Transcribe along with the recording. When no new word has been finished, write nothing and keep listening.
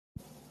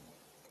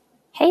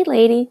Hey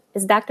lady,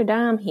 it's Dr.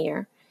 Dom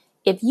here.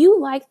 If you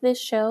like this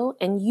show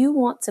and you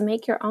want to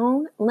make your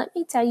own, let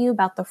me tell you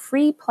about the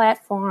free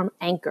platform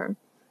Anchor.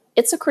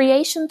 It's a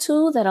creation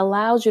tool that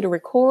allows you to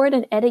record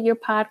and edit your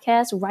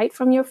podcast right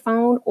from your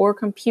phone or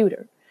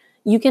computer.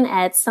 You can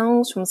add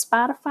songs from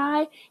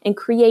Spotify and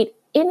create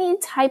any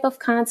type of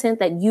content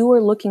that you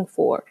are looking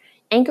for.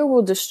 Anchor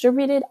will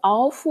distribute it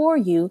all for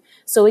you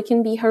so it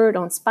can be heard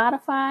on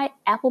Spotify,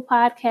 Apple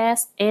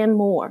Podcasts, and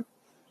more.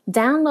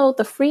 Download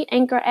the free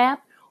Anchor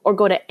app or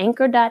go to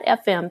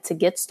anchor.fm to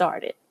get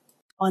started.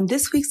 On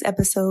this week's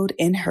episode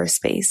in Her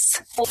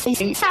Space.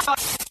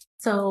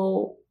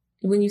 So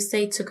when you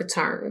say took a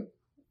turn,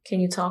 can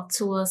you talk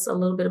to us a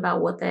little bit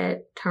about what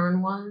that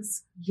turn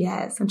was?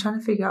 Yes, I'm trying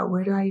to figure out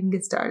where do I even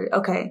get started.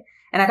 Okay.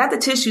 And I got the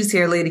tissues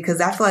here, lady,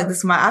 because I feel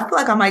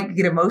like I might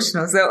get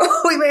emotional. So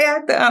we may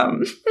have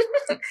to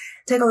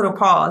take a little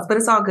pause, but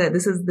it's all good.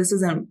 This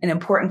is an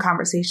important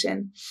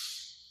conversation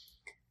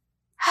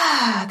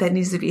that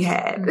needs to be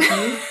had.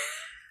 Mm-hmm.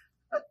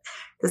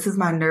 This is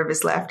my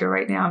nervous laughter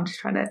right now. I'm just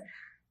trying to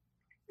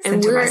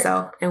center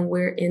myself. And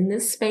we're in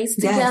this space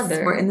together.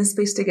 Yes, we're in this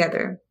space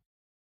together.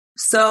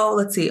 So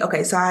let's see.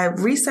 Okay, so I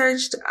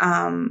researched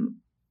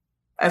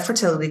a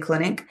fertility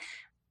clinic.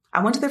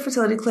 I went to the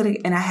fertility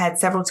clinic and I had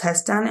several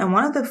tests done. And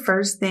one of the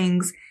first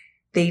things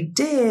they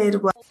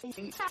did was...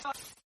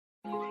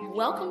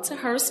 Welcome to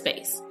Her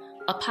Space,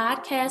 a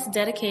podcast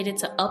dedicated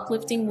to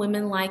uplifting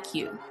women like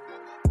you.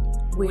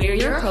 We're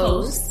your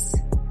hosts,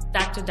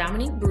 Dr.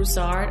 Dominique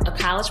Broussard, a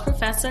college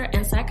professor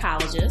and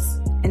psychologist,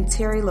 and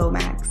Terry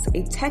Lomax,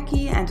 a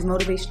techie and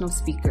motivational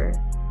speaker.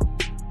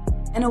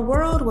 In a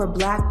world where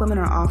Black women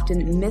are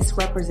often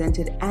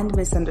misrepresented and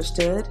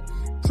misunderstood,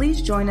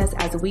 please join us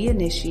as we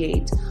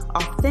initiate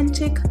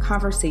authentic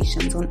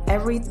conversations on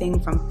everything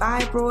from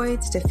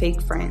fibroids to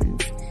fake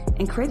friends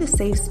and create a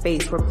safe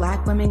space where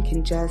Black women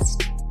can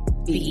just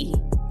be.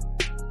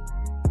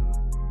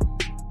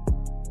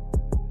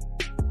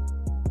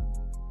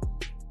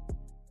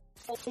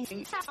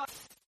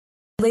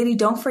 Lady,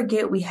 don't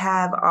forget we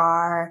have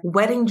our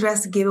wedding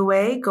dress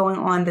giveaway going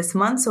on this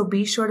month. So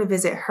be sure to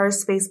visit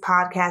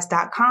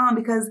herspacepodcast.com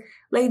because,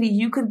 lady,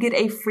 you could get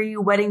a free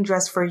wedding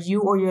dress for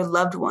you or your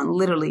loved one.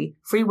 Literally,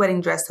 free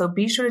wedding dress. So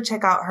be sure to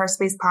check out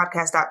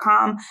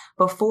herspacepodcast.com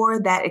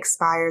before that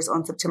expires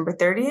on September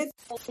 30th.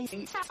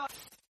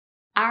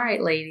 All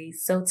right,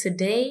 ladies. So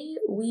today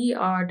we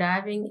are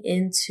diving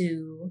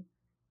into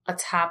a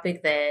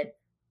topic that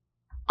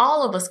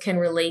all of us can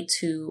relate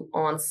to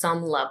on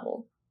some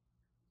level.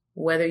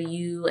 Whether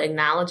you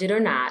acknowledge it or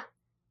not,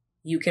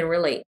 you can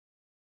relate.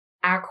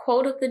 Our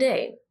quote of the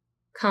day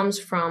comes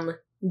from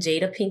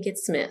Jada Pinkett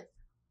Smith.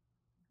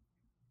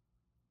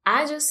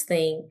 I just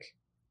think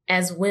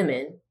as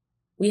women,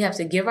 we have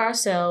to give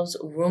ourselves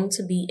room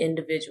to be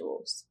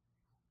individuals.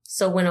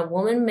 So when a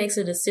woman makes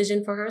a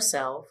decision for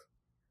herself,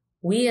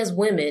 we as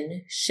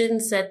women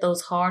shouldn't set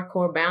those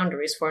hardcore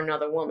boundaries for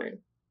another woman.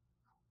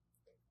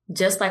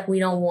 Just like we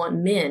don't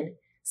want men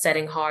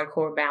setting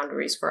hardcore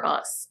boundaries for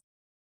us.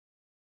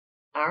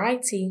 All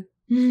right, T.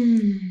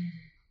 You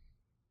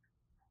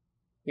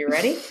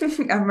ready?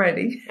 I'm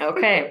ready.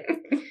 Okay.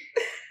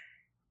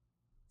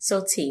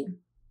 So, T,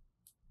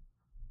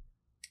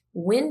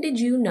 when did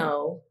you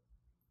know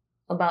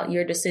about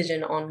your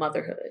decision on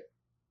motherhood?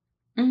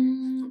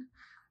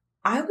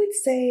 I would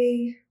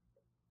say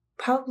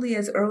probably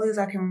as early as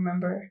I can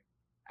remember.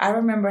 I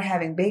remember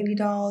having baby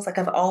dolls. Like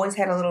I've always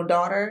had a little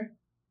daughter.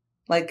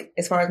 Like,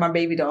 as far as my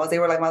baby dolls, they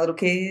were like my little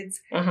kids.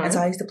 Uh-huh. And so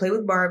I used to play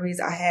with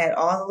Barbies. I had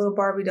all the little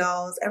Barbie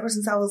dolls ever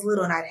since I was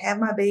little, and I'd have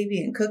my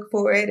baby and cook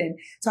for it. And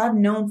so I've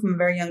known from a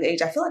very young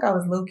age. I feel like I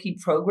was low-key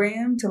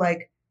programmed to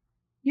like,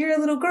 you're a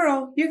little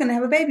girl, you're going to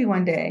have a baby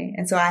one day.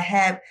 And so I've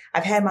had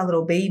my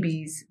little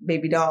baby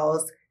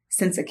dolls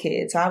since a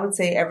kid. So I would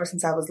say ever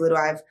since I was little,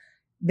 I've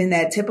been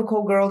that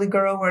typical girly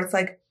girl where it's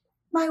like,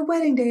 my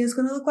wedding day is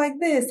going to look like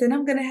this and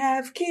I'm going to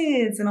have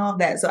kids and all of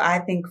that. So I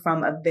think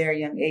from a very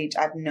young age,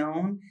 I've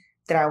known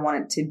that I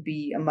wanted to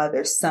be a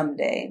mother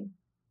someday.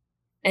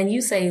 And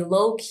you say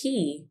low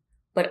key,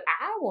 but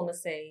I want to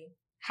say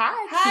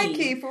high key. High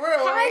key, for real.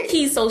 High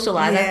key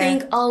socialized. Yeah. I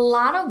think a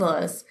lot of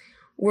us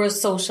were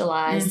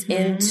socialized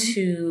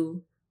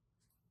into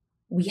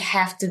we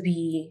have to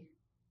be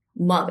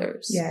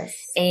mothers. Yes.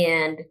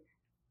 And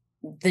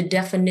the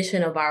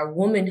definition of our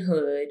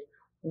womanhood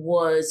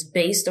was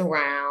based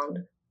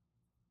around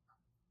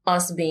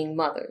us being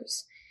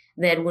mothers.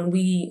 That when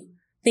we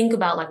think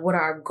about like what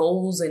our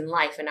goals in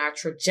life and our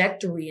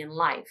trajectory in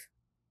life,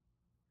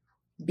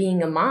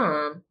 being a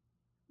mom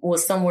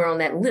was somewhere on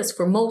that list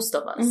for most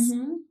of us.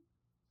 Mm-hmm.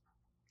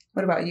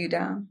 What about you,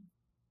 Dom?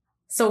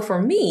 So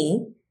for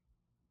me,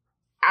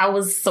 I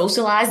was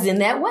socialized in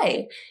that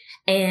way.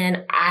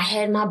 And I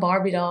had my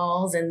Barbie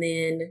dolls, and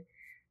then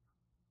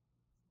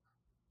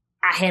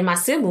I had my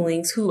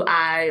siblings who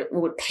I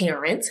would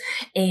parent.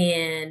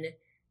 And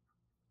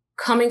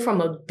coming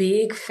from a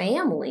big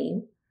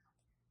family,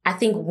 I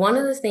think one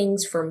of the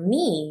things for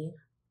me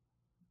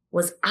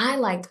was I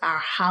liked our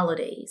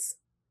holidays.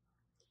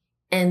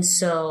 And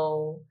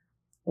so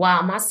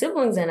while my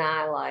siblings and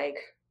I, like,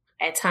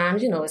 at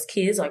times, you know, as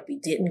kids, like, we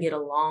didn't get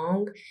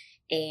along.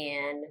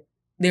 And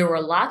there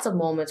were lots of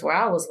moments where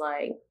I was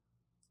like,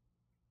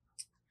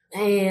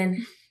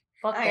 man,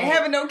 fuck that. I ain't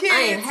having no kids.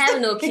 I ain't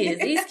having no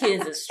kids. These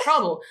kids is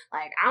trouble.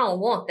 Like, I don't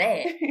want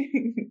that.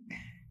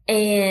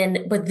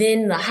 But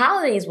then the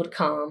holidays would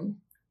come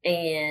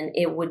and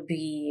it would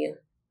be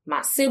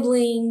my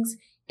siblings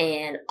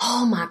and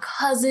all my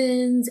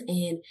cousins,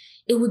 and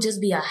it would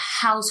just be a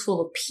house full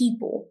of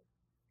people.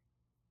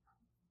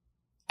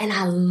 And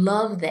I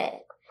love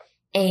that.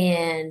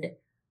 And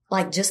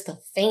like just the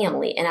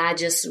family. And I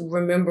just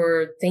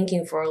remember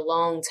thinking for a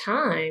long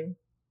time,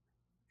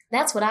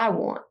 that's what I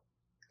want.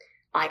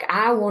 Like,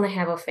 I want to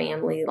have a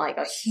family, like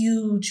a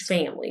huge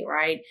family,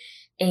 right?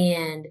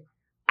 And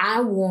I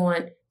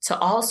want to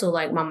also,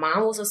 like, my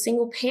mom was a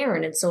single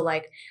parent. And so,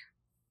 like,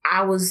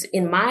 I was,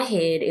 in my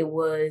head, it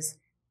was,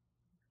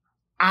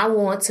 I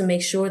want to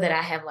make sure that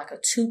I have like a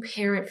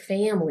 2-parent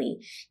family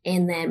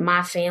and that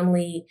my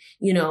family,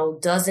 you know,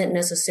 doesn't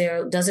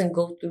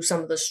go through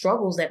some of the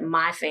struggles that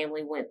my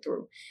family went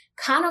through.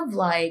 Kind of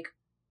like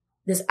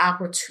this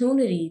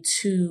opportunity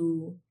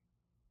to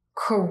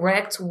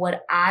correct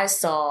what I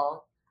saw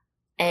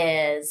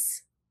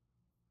as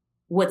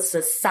what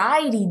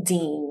society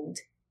deemed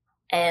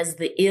as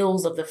the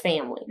ills of the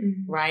family,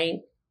 right?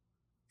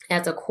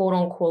 As a quote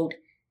unquote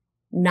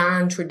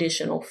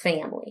non-traditional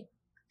family.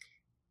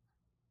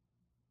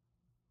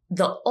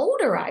 The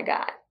older I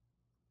got,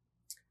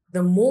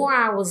 the more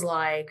I was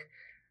like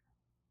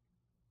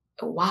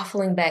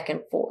waffling back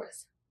and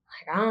forth.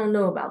 Like, I don't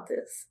know about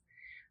this.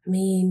 I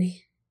mean,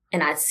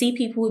 and I'd see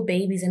people with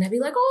babies and I'd be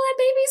like, oh,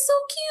 that baby's so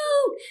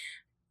cute.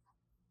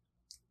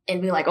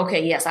 And be like,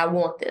 okay, yes, I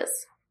want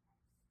this.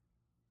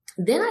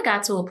 Then I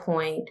got to a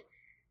point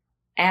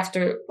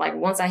after, like,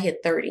 once I hit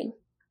 30,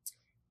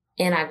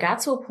 and I got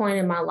to a point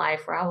in my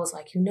life where I was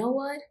like, you know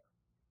what?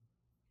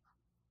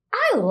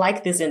 I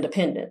like this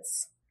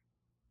independence.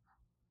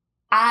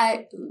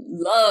 I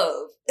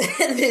love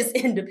this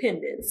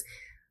independence.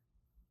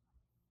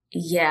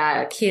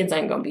 Yeah, kids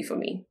ain't gonna be for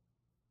me.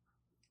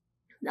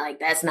 Like,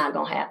 that's not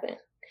gonna happen.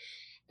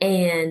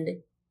 And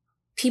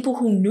people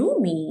who knew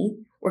me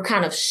were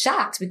kind of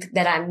shocked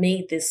that I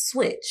made this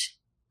switch.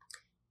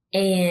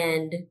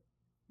 And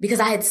because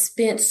I had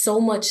spent so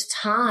much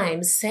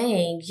time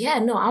saying, yeah,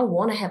 no, I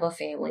want to have a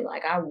family.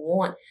 Like, I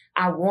want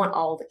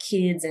all the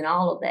kids and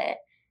all of that.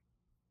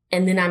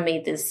 And then I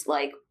made this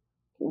like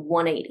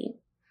 180.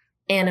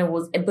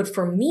 But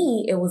for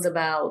me, it was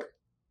about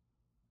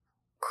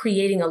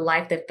creating a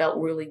life that felt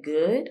really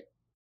good.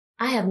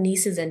 I have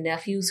nieces and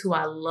nephews who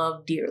I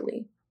love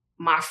dearly.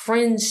 My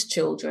friends'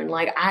 children,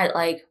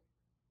 I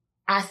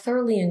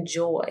thoroughly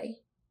enjoy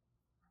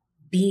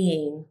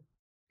being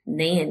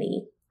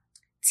Nanny,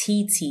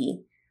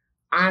 TT,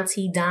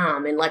 Auntie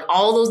Dom, and like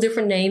all those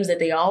different names that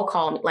they all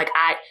call me. Like,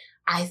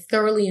 I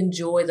thoroughly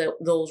enjoy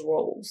those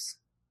roles.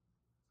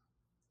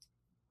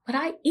 But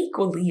I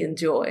equally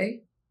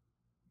enjoy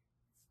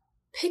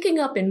picking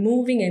up and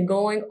moving and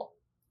going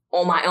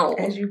on my own.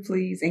 As you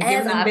please. And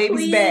give them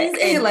babies back.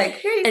 And like,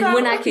 here you go. And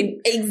when I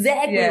can,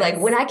 exactly, yes. Like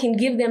when I can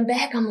give them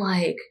back, I'm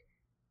like,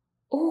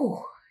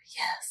 oh,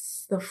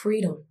 yes, the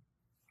freedom.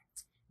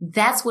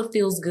 That's what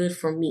feels good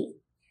for me.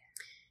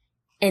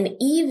 And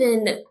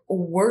even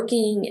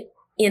working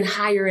in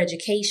higher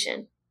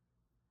education,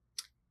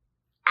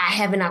 I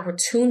have an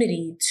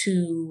opportunity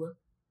to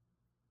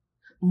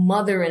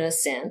mother, in a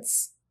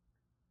sense,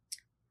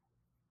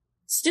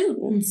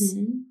 students.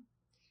 Mm-hmm.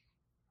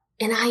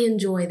 And I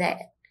enjoy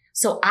that.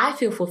 So I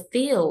feel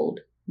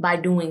fulfilled by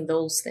doing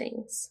those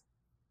things.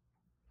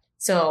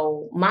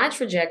 So my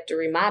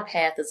trajectory, my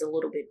path is a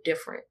little bit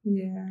different.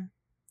 Yeah.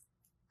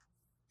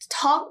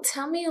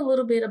 Tell me a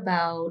little bit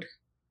about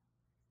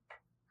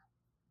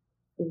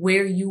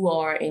where you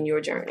are in your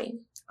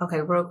journey.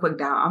 Okay, real quick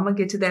down. I'm going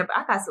to get to that, but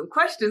I got some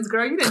questions,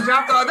 girl. You didn't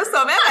drop all this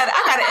on me.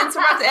 I got to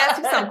interrupt to ask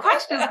you some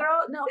questions,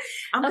 girl. No,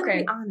 I'm going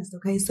to be honest,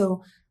 okay?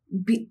 So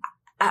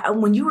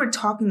when you were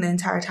talking the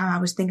entire time, I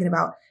was thinking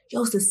about,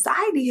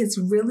 society has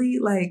really,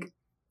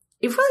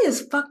 it really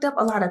has fucked up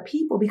a lot of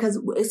people because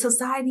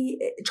society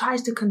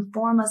tries to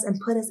conform us and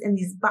put us in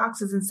these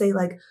boxes and say,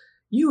 like,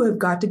 you have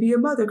got to be a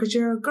mother because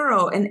you're a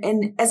girl.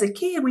 And as a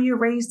kid, when you're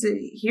raised to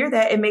hear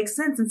that, it makes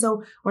sense. And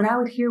so when I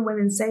would hear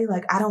women say,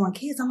 like, I don't want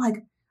kids, I'm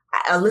like,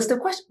 a list of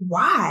questions.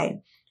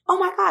 Why? Oh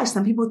my gosh.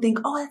 Some people think,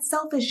 oh, that's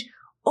selfish.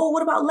 Oh,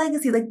 what about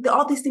legacy? Like,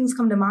 all these things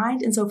come to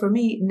mind. And so for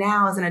me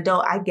now as an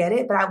adult, I get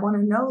it. But I want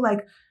to know,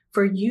 like,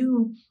 for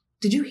you,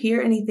 did you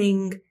hear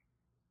anything,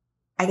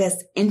 I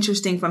guess,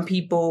 interesting from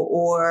people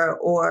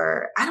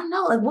or I don't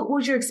know, like, what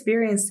was your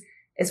experience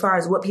as far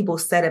as what people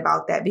said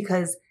about that?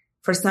 Because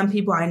for some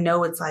people, I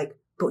know it's like,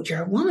 but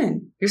you're a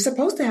woman. You're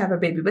supposed to have a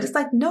baby. But it's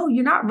like, no,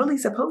 you're not really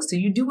supposed to.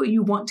 You do what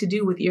you want to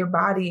do with your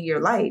body and your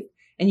life.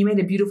 And you made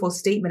a beautiful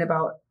statement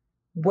about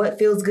what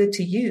feels good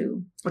to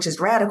you, which is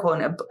radical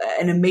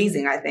and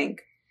amazing, I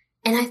think.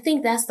 And I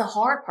think that's the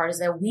hard part, is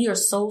that we are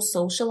so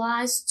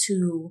socialized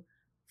to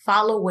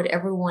follow what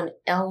everyone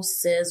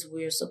else says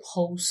we're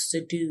supposed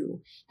to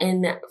do.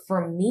 And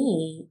for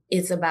me,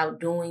 it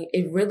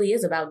really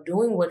is about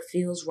doing what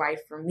feels right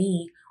for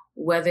me,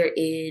 whether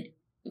it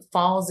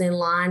falls in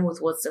line with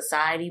what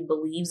society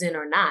believes in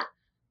or not.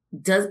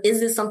 Is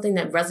this something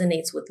that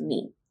resonates with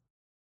me?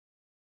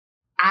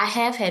 I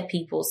have had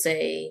people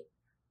say,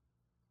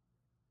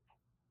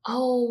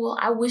 oh, well,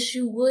 I wish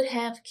you would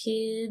have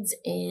kids.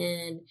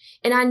 And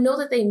I know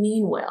that they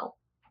mean well.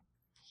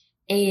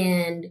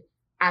 And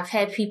I've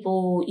had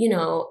people,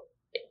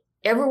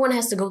 everyone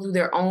has to go through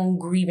their own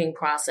grieving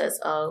process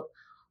of,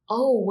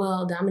 oh,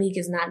 well, Dominique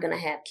is not going to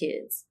have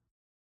kids.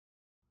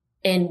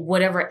 And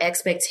whatever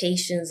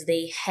expectations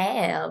they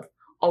have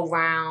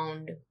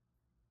around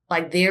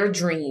like their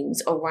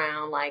dreams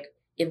around like,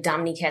 if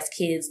Dominique has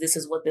kids, this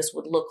is what this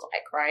would look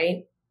like,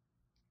 right?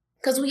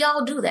 Because we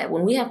all do that.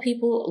 When we have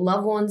people,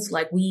 loved ones,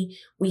 like we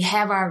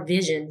have our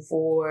vision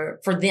for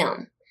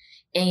them.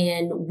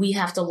 And we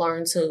have to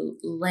learn to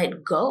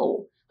let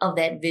go of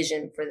that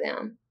vision for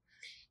them.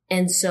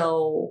 And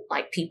so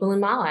like people in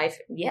my life,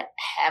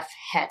 have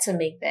had to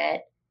make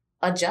that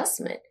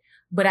adjustment.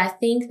 But I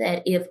think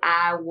that if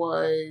I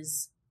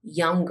was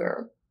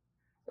younger,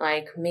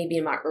 like maybe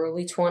in my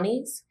early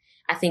 20s,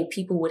 I think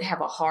people would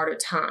have a harder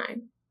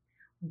time.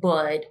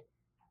 But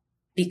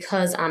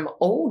because I'm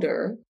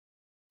older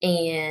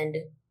and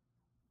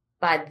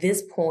by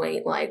this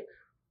point, like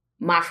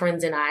my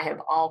friends and I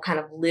have all kind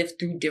of lived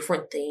through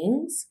different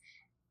things,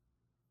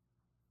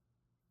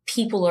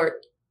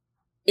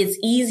 it's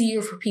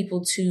easier for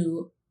people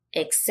to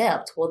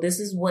accept, well, this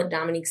is what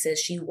Dominique says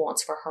she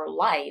wants for her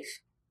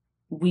life.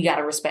 We got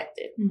to respect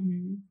it.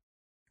 Mm-hmm.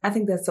 I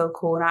think that's so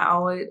cool.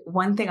 And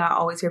one thing I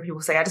always hear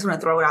people say, I just want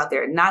to throw it out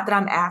there. Not that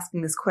I'm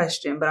asking this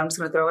question, but I'm just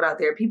going to throw it out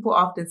there. People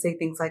often say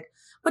things like,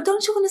 but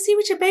don't you want to see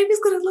what your baby's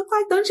going to look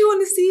like? Don't you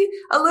want to see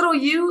a little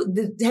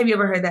you? Have you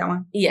ever heard that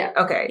one? Yeah.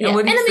 Okay. Yeah. And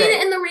what do you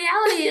say? And the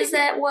reality is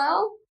that,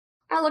 well,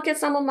 I look at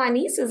some of my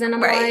nieces and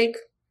I'm like,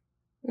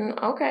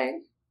 okay.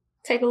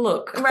 Take a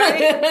look. Right.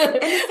 And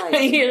it's like,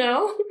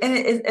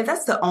 And if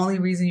that's the only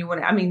reason you want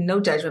to, I mean, no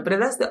judgment, but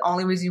if that's the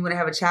only reason you want to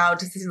have a child,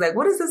 just to see like,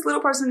 what is this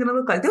little person going to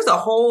look like? There's a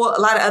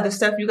lot of other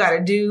stuff you got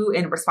to do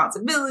and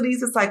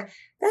responsibilities. It's like,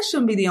 that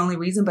shouldn't be the only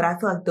reason, but I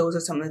feel like those are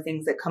some of the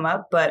things that come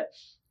up. But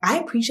I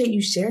appreciate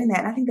you sharing that.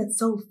 And I think that's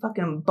so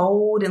fucking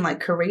bold and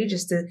like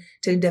courageous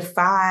to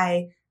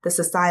defy the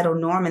societal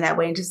norm in that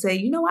way and just say,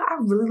 you know what, I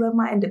really love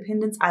my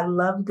independence. I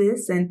love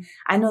this. And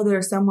I know there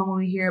are some when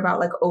we hear about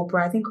like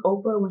Oprah, I think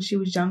Oprah, when she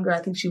was younger, I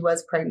think she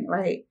was pregnant,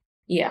 right?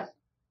 Yeah.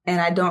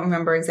 And I don't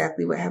remember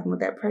exactly what happened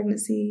with that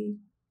pregnancy.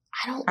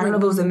 I don't know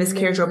if it was a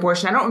miscarriage or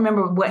abortion. I don't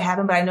remember what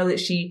happened, but I know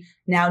that she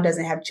now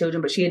doesn't have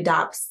children, but she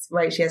adopts,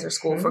 right? She has her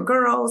school for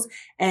girls.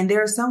 And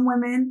there are some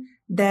women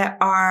that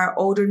are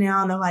older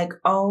now and they're like,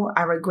 oh,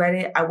 I regret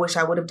it. I wish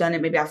I would have done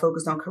it. Maybe I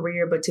focused on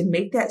career. But to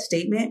make that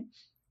statement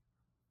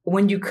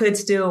when you could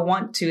still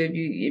want to, if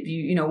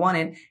you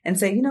wanted, and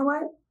say, you know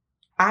what,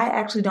 I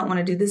actually don't want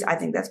to do this. I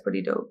think that's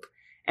pretty dope.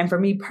 And for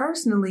me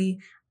personally,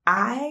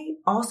 I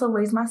also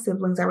raised my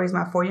siblings. I raised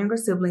my 4 younger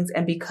siblings.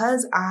 And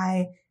because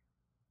I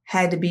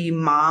had to be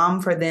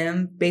mom for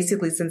them,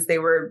 basically since they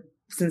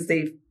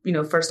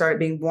first started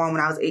being born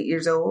when I was 8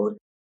 years old,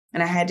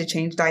 and I had to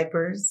change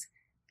diapers,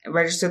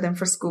 register them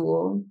for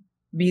school,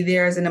 be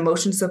there as an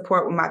emotional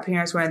support when my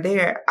parents weren't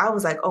there, I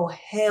was like, oh,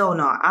 hell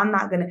no.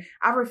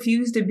 I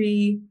refuse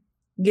to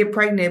get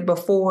pregnant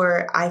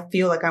before I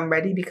feel like I'm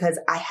ready because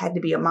I had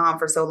to be a mom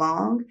for so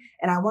long.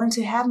 And I wanted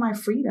to have my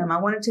freedom. I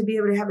wanted to be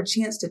able to have a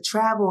chance to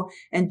travel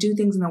and do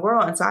things in the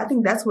world. And so I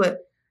think that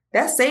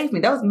saved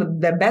me. That was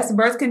the best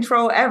birth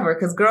control ever.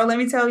 Cause girl, let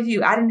me tell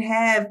you,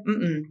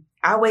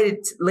 I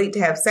waited late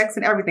to have sex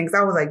and everything. Cause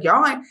I was like,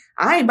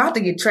 I ain't about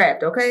to get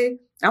trapped. Okay.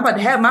 I'm about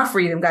to have my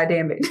freedom,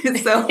 goddammit.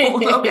 So,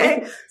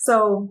 okay.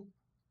 So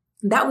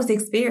that was the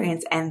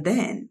experience. And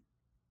then,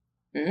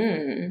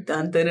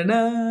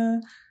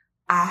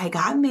 I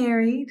got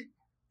married.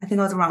 I think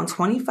I was around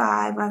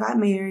 25 when I got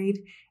married.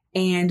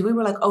 And we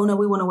were like, oh no,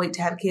 we want to wait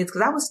to have kids.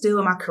 Cause I was still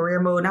in my career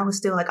mode. And I was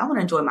still like, I want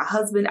to enjoy my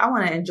husband. I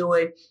want to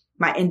enjoy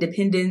my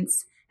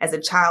independence as a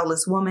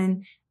childless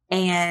woman.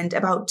 And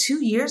about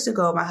 2 years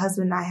ago, my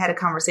husband and I had a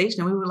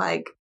conversation and we were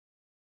like,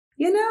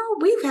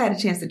 we've had a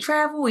chance to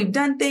travel. We've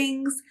done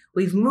things.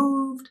 We've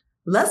moved.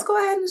 Let's go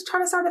ahead and just try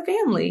to start a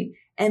family.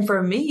 And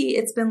for me,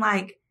 it's been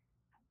like,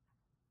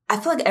 I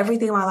feel like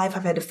everything in my life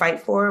I've had to fight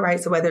for, right?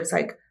 So whether it's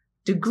like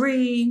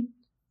degree,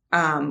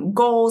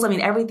 goals, I mean,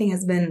 everything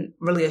has been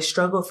really a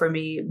struggle for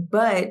me.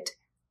 But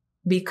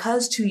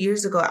because 2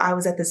 years ago, I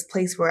was at this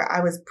place where I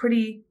was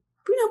pretty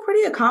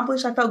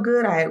accomplished. I felt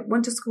good. I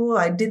went to school.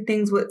 I did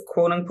things with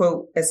quote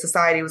unquote, as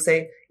society would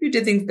say, you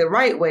did things the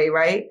right way,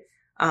 right?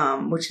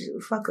 Which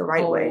fuck the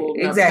right way.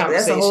 Exactly.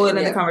 That's a whole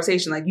other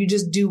conversation. Like you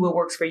just do what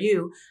works for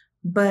you.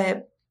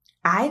 But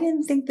I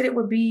didn't think that it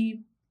would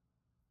be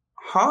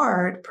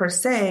hard per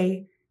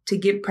se to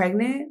get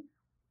pregnant.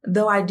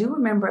 Though I do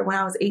remember when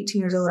I was 18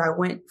 years old, I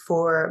went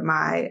for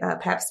my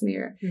pap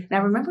smear. Mm-hmm. And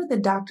I remember the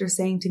doctor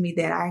saying to me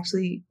then, I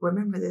actually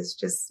remember this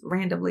just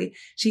randomly.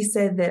 She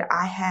said that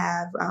I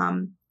have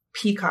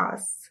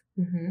PCOS,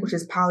 which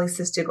is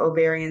polycystic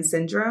ovarian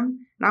syndrome.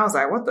 And I was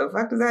like, what the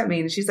fuck does that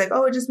mean? And she's like,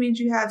 oh, it just means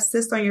you have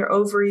cysts on your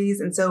ovaries.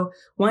 And so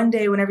one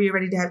day, whenever you're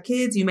ready to have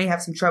kids, you may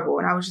have some trouble.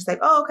 And I was just like,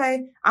 oh,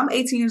 okay. I'm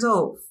 18 years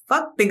old.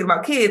 Fuck thinking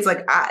about kids.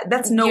 Like,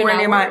 that's nowhere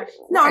near my...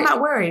 No, right. I'm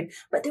not worried.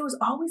 But there was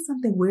always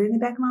something weird in the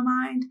back of my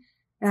mind.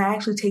 And I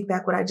actually take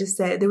back what I just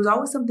said. There was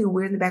always something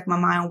weird in the back of my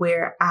mind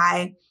where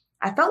I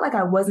felt like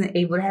I wasn't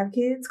able to have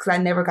kids because I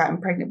never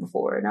gotten pregnant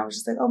before. And I was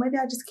just like, oh, maybe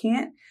I just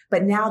can't.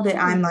 But now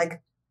that I'm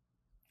like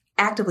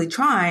actively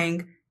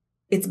trying,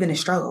 it's been a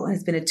struggle and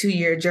it's been a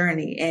 2-year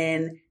journey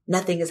and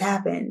nothing has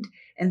happened.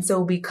 And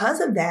so because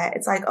of that,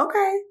 it's like,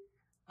 okay,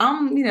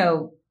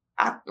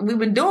 we've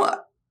been doing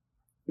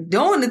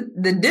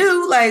the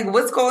do, like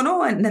what's going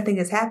on? Nothing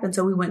has happened.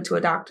 So we went to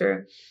a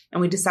doctor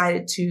and we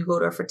decided to go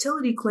to a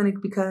fertility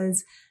clinic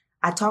because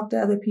I talked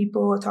to other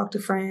people, I talked to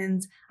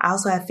friends. I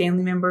also have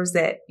family members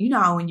that,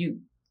 when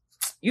you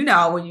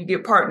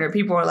get partnered,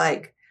 people are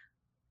like,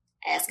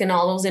 asking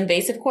all those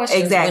invasive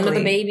questions. Exactly. When are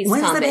the babies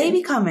coming? When's the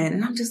baby coming?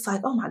 And I'm just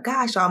like, oh my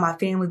gosh, all my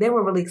family, they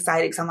were really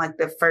excited because I'm like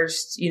the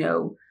first,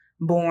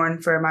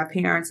 born for my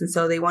parents. And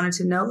so they wanted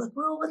to know, like,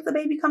 well, what's the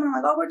baby coming? I'm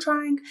like, oh, we're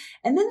trying.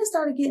 And then it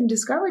started getting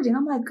discouraging.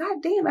 I'm like, God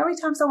damn, every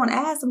time someone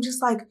asks, I'm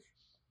just like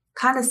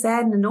kind of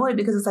sad and annoyed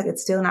because it's like,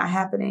 it's still not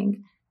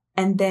happening.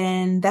 And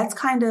then that's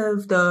kind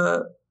of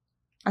the,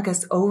 I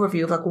guess,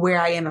 overview of like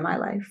where I am in my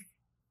life.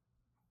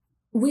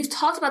 We've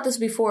talked about this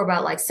before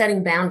about like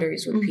setting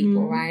boundaries with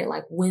people, right?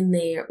 Like when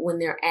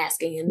they're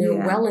asking and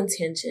they're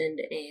well-intentioned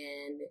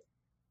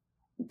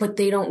but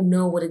they don't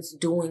know what it's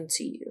doing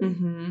to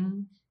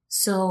you.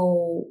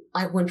 So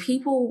like when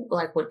people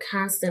like would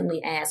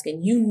constantly ask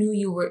and you knew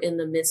you were in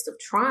the midst of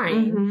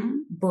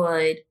trying,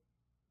 but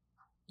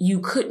you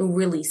couldn't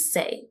really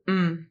say,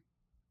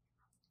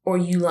 or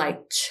you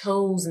like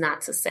chose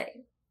not to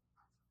say.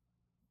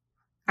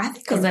 I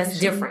think because that's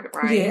different,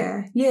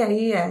 right?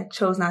 Yeah.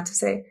 Chose not to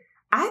say.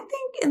 I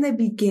think in the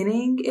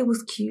beginning, it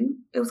was cute.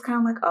 It was kind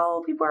of like,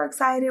 oh, people are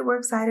excited.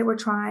 We're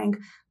trying.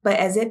 But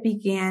as it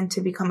began to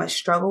become a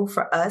struggle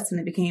for us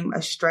and it became a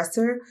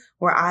stressor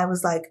where I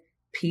was like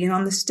peeing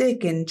on the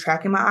stick and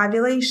tracking my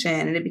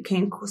ovulation and it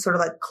became sort of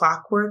like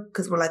clockwork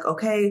because we're like,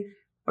 okay,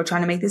 we're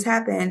trying to make this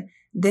happen.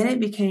 Then it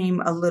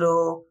became a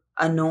little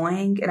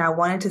annoying and I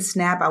wanted to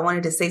snap. I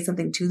wanted to say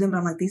something to them, but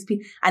I'm like, these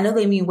people, I know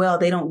they mean well.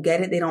 They don't get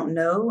it. They don't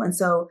know. And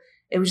so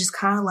it was just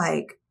kind of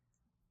like,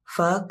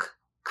 fuck.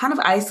 Kind of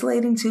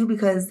isolating too,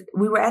 because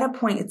we were at a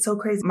point, it's so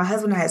crazy. My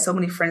husband and I had so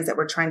many friends that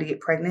were trying to get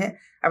pregnant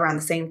around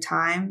the same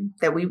time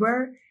that we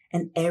were,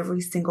 and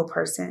every single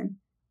person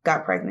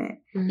got pregnant.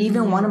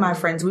 Even one of my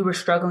friends, we were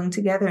struggling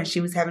together and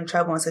she was having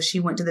trouble. And so she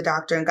went to the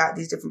doctor and got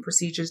these different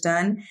procedures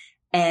done.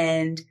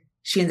 And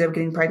she ended up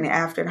getting pregnant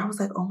after. And I was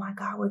like, oh my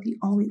God, we're the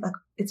only, like,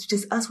 it's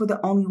just us. We're the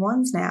only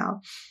ones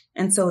now.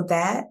 And so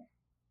that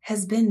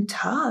has been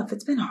tough.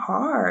 It's been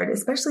hard,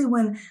 especially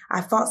when I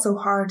fought so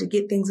hard to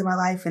get things in my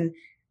life and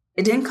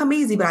it didn't come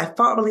easy, but I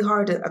fought really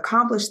hard to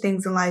accomplish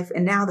things in life.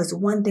 And now this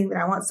one thing that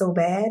I want so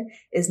bad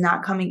is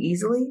not coming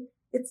easily.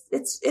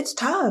 It's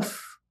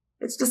tough.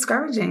 It's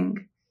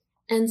discouraging.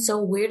 And so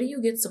where do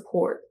you get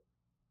support?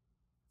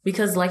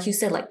 Because like you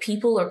said, like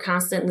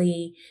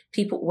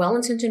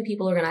well-intentioned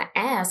people are going to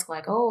ask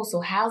like, oh, so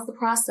how's the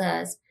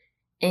process?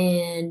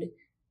 And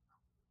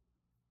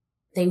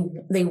they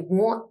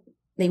want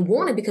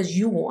it because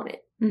you want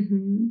it.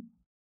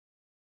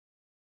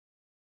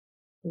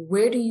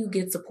 Where do you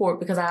get support?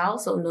 Because I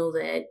also know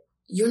that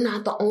you're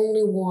not the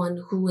only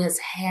one who has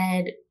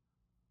had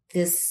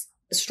this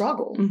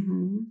struggle.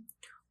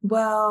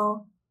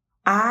 Well,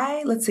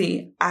 I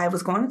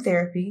was going to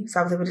therapy,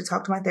 so I was able to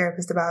talk to my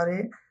therapist about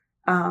it.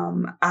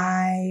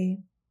 I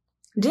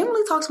didn't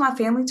really talk to my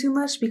family too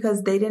much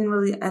because they didn't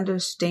really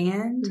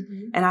understand.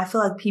 And I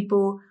feel like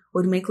people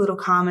would make little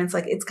comments.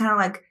 Like, it's kind of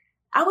like,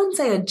 I wouldn't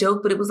say a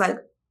joke, but it was like,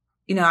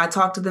 I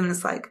talked to them and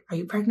it's like, are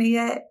you pregnant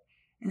yet?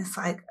 And it's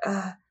like,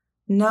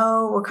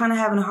 no, we're kind of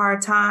having a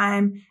hard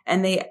time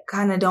and they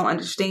kind of don't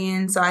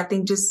understand. So I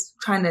think just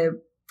trying to,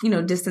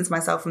 distance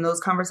myself from those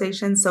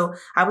conversations. So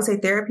I would say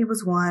therapy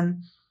was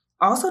one.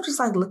 Also just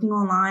like looking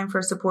online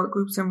for support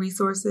groups and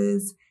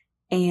resources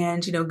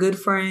and, good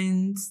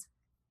friends.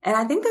 And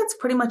I think that's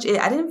pretty much it.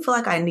 I didn't feel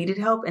like I needed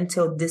help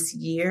until this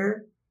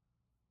year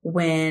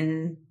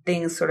when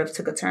things sort of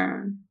took a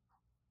turn.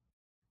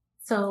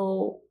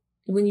 So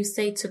when you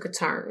say took a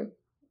turn,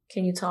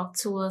 can you talk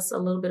to us a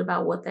little bit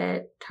about what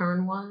that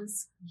turn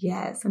was?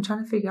 Yes. I'm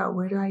trying to figure out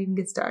where do I even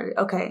get started.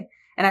 Okay.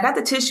 And I got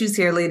the tissues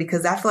here, lady,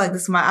 because I feel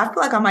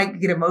like I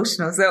might get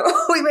emotional. So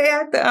we may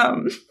have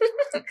to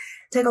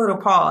take a little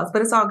pause,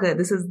 but it's all good.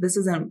 This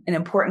is an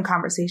important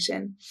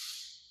conversation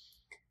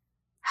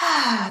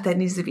that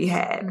needs to be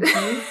had.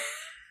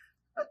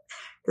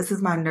 This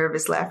is my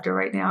nervous laughter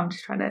right now. I'm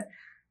just trying to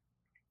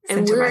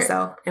center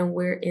myself. And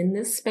we're in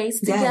this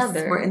space together.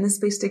 Yes, we're in this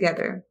space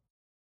together.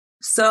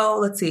 So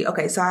let's see.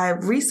 Okay. So I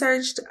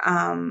researched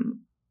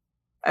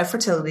a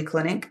fertility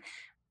clinic.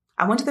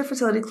 I went to the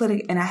fertility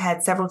clinic and I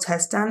had several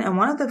tests done. And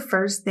one of the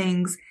first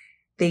things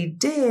they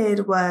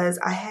did was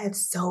I had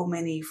so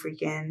many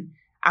freaking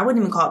I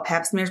wouldn't even call it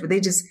pap smears, but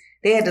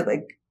they had to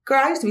like,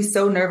 girl, I used to be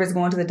so nervous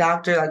going to the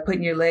doctor, like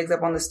putting your legs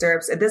up on the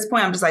stirrups. At this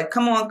point, I'm just like,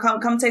 come on,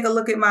 come take a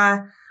look at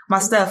my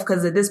stuff.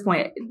 Cause at this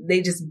point,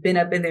 they just been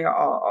up in there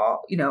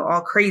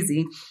all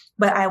crazy.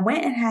 But I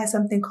went and had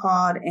something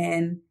called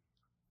an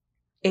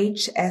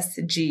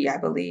HSG, I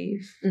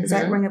believe. Does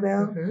that ring a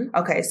bell? Mm-hmm.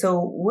 Okay. So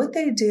what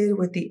they did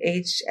with the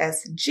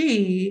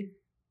HSG,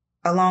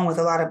 along with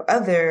a lot of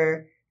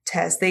other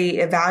tests, they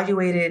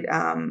evaluated,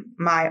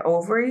 my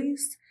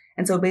ovaries.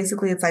 And so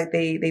basically it's like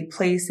they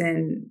place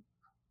in,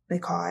 they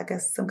call, I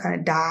guess, some kind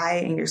of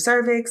dye in your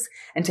cervix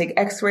and take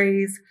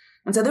x-rays.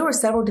 And so there were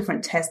several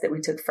different tests that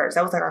we took first.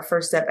 That was like our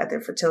first step at the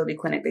fertility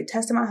clinic. They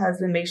tested my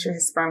husband, made sure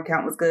his sperm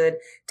count was good,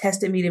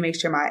 tested me to make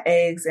sure my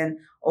eggs and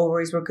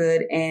ovaries were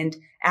good. And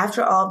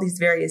after all these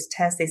various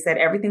tests, they said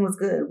everything was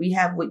good. We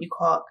have what you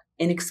call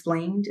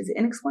unexplained. Is it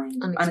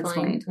unexplained?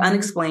 Unexplained. Mm-hmm.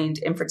 Unexplained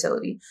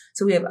infertility.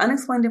 So we have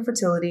unexplained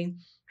infertility.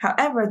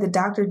 However, the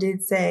doctor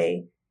did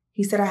say,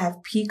 he said I have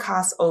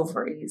PCOS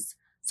ovaries.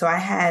 So I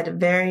had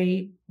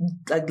very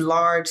like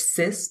large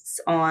cysts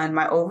on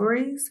my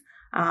ovaries.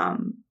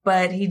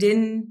 But he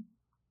didn't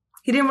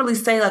really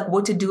say like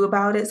what to do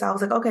about it. So I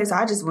was like, okay. So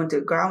I just went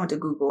to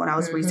Google and I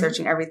was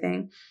researching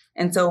everything.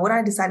 And so what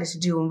I decided to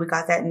do when we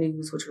got that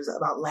news, which was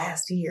about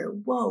last year,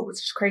 which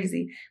is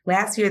crazy.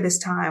 Last year, this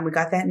time we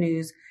got that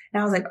news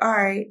and I was like, all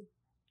right,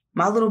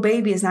 my little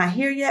baby is not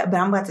here yet, but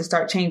I'm about to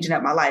start changing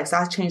up my life. So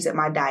I changed up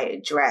my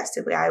diet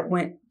drastically. I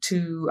went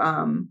to,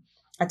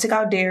 I took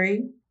out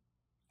dairy.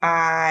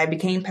 I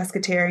became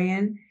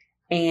pescatarian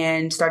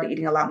and started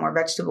eating a lot more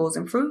vegetables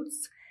and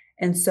fruits.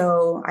 And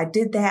so I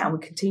did that and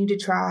we continued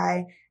to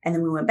try. And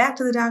then we went back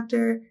to the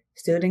doctor,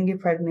 still didn't get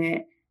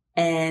pregnant.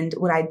 And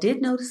what I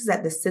did notice is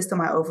that the cyst on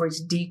my ovaries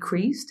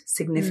decreased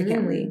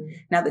significantly.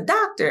 Now the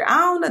doctor, I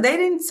don't know, they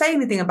didn't say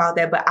anything about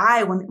that. But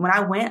when I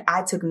went,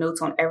 I took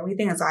notes on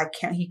everything. And so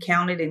he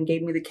counted and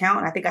gave me the count.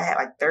 And I think I had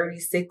like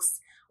 36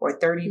 or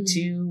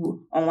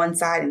 32 on one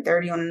side and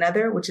 30 on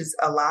another, which is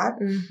a lot.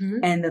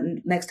 And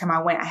the next time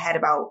I went, I had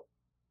about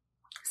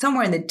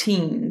somewhere in the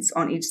teens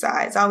on each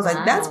side. So I was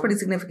like, that's pretty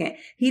significant.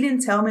 He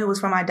didn't tell me it was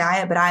from my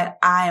diet, but I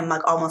am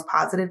like almost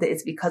positive that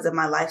it's because of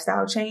my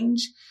lifestyle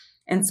change.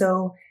 And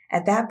so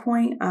at that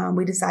point,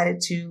 we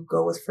decided to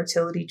go with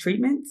fertility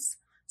treatments.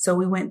 So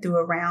we went through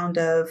a round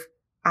of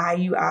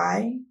IUI.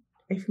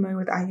 Are you familiar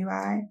with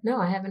IUI? No,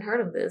 I haven't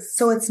heard of this.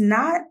 So it's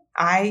not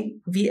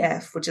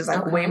IVF, which is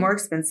like way more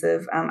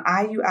expensive.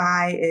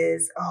 IUI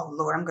is, oh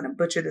Lord, I'm going to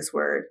butcher this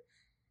word.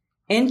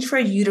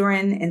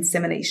 Intrauterine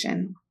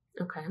insemination.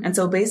 Okay. And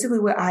so basically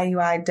what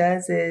IUI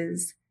does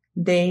is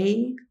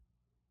they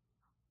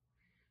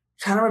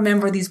trying to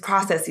remember these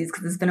processes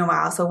because it's been a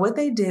while. So what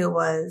they did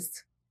was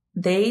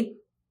they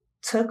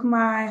took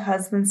my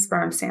husband's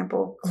sperm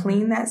sample,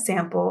 cleaned that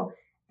sample,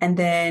 and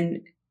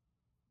then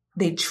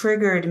they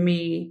triggered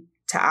me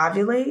to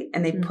ovulate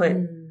and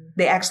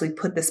they actually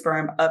put the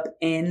sperm up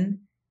in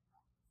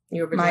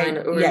your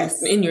vagina,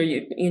 in your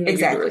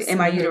uterus. In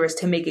my uterus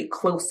to make it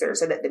closer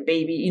so that the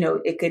baby,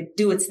 it could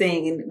do its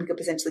thing and we could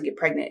potentially get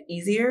pregnant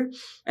easier.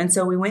 And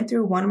so we went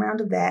through one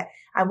round of that.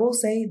 I will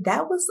say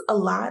that was a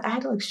lot. I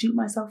had to like shoot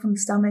myself in the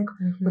stomach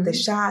with a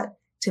shot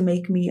to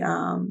make me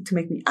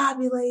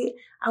ovulate.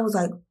 I was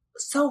like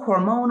so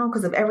hormonal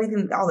because of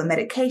everything, all the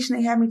medication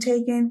they had me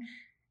taking.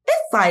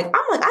 It's like,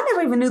 I'm like, I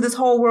never even knew this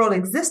whole world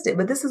existed,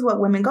 but this is what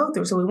women go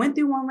through. So we went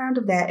through one round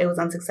of that. It was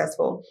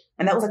unsuccessful.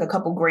 And that was like a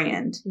couple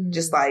grand,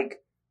 just like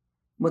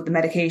with the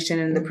medication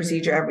and the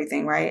procedure,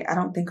 everything, right? I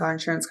don't think our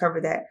insurance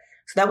covered that.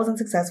 So that was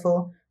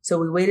unsuccessful. So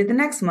we waited the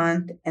next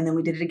month and then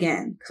we did it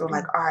again. So we're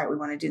like, all right, we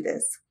want to do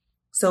this.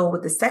 So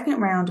with the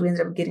second round, we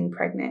ended up getting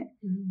pregnant.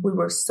 We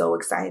were so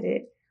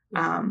excited.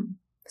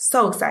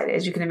 So excited,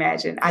 as you can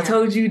imagine. I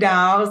told you, Dom,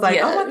 I was like,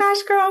 oh my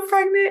gosh, girl, I'm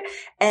pregnant.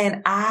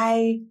 And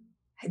I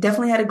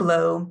definitely had a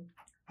glow.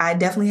 I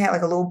definitely had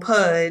like a little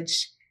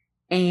pudge.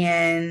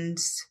 And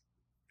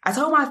I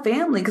told my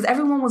family because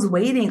everyone was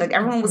waiting. Like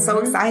everyone was so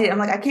excited. I'm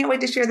like, I can't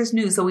wait to share this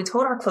news. So we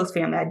told our close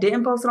family. I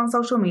didn't post it on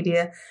social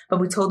media, but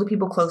we told the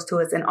people close to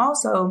us. And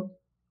also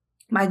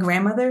my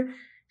grandmother,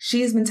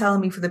 she has been telling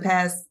me for the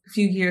past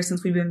few years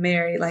since we've been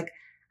married, like,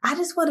 I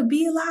just want to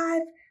be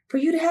alive for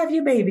you to have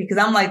your baby. Cause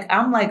I'm like,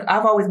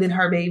 I've always been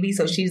her baby.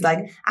 So she's like,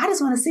 I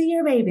just want to see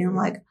your baby. And I'm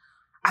like,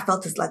 I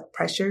felt this like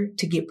pressure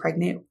to get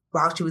pregnant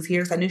while she was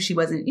here. Cause I knew she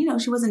wasn't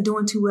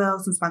doing too well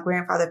since my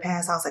grandfather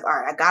passed. I was like, all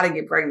right, I got to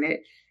get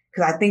pregnant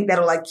because I think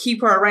that'll like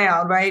keep her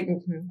around. Right.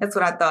 That's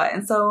what I thought.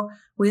 And so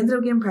we ended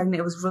up getting pregnant.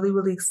 It was really,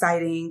 really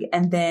exciting.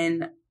 And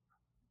then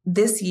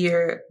this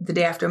year, the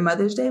day after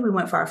Mother's Day, we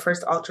went for our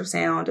first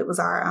ultrasound. It was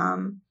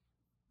our,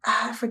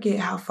 I forget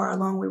how far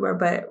along we were,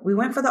 but we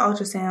went for the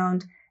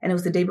ultrasound and it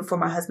was the day before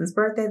my husband's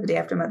birthday, the day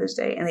after Mother's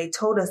Day. And they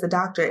told us, the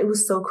doctor, it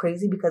was so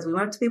crazy because we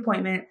went up to the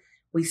appointment.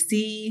 We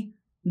see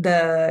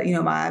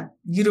my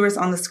uterus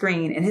on the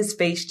screen and his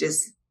face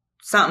just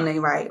something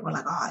ain't right. We're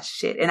like, oh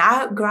shit. And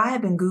I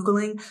had been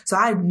Googling. So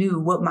I knew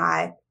what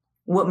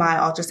what my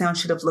ultrasound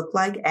should have looked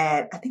like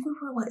at, I think we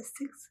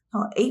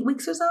were 8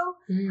 weeks or so.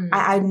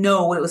 I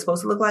know what it was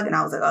supposed to look like. And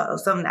I was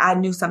like, I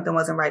knew something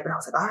wasn't right, but I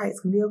was like, all right, it's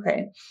going to be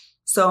okay.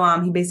 So,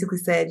 he basically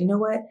said, you know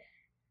what?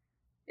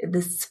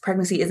 This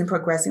pregnancy isn't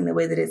progressing the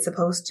way that it's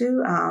supposed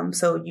to.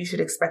 So you should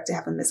expect to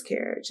have a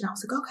miscarriage. And I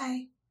was like,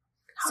 okay.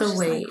 So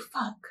wait, like,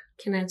 fuck.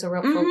 Can I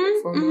interrupt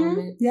for a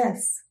moment?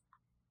 Yes.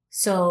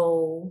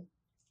 So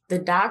the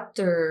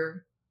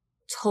doctor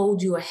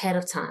told you ahead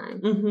of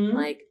time,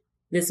 like,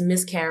 this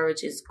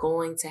miscarriage is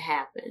going to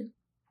happen.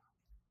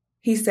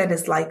 He said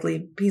it's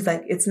likely. He's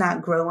like, it's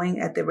not growing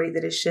at the rate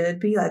that it should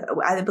be. Like,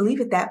 I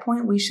believe at that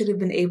point we should have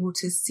been able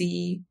to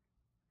see,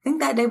 I think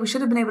that day we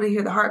should have been able to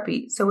hear the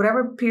heartbeat. So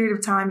whatever period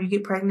of time you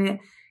get pregnant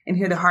and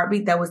hear the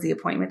heartbeat, that was the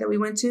appointment that we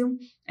went to.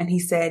 And he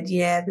said,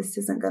 yeah, this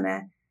isn't going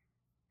to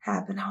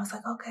happen. I was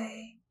like,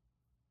 okay.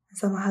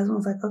 So my husband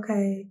was like,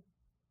 okay.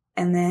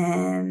 And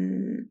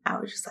then I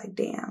was just like,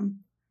 damn.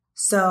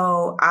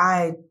 So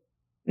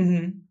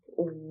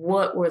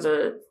what were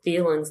the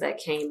feelings that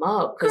came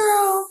up?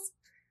 Girl,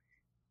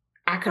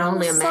 I can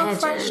only imagine.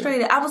 So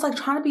frustrated. I was like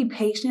trying to be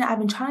patient. I've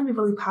been trying to be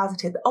really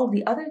positive. Oh,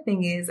 the other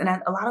thing is, and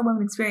a lot of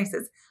women experience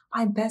this,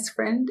 my best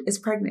friend is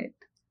pregnant.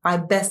 My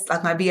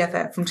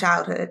BFF from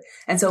childhood.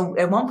 And so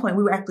at one point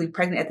we were actually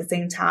pregnant at the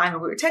same time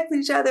and we were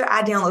texting each other.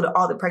 I downloaded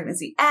all the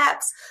pregnancy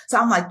apps. So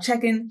I'm like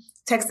texting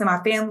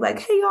my family like,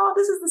 hey y'all,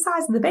 this is the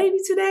size of the baby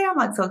today. I'm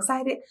like so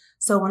excited.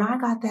 So when I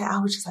got that, I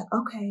was just like,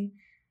 okay.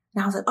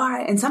 And I was like, all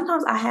right. And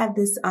sometimes I have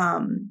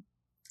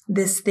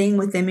this thing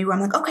within me where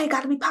I'm like, okay,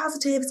 got to be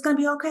positive. It's going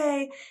to be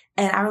okay.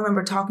 And I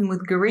remember talking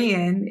with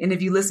Garian. And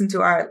if you listen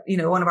to our,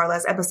 one of our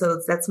last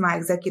episodes, that's my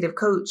executive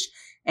coach.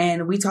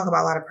 And we talk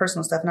about a lot of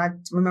personal stuff. And I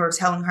remember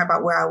telling her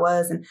about where I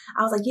was. And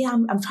I was like, yeah,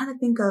 I'm trying to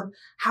think of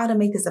how to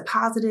make this a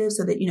positive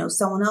so that,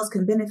 someone else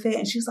can benefit.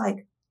 And she's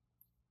like,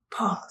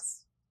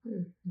 pause,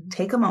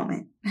 take a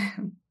moment.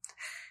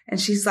 And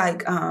she's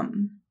like,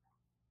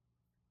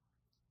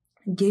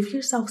 give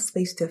yourself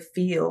space to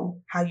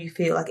feel how you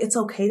feel. Like, it's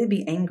okay to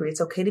be angry.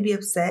 It's okay to be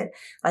upset.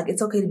 Like,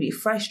 it's okay to be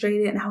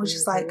frustrated. And I was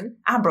just like,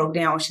 I broke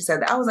down when she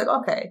said that. I was like,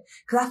 okay.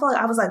 Cause I felt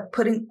like I was like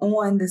putting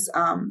on this,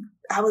 I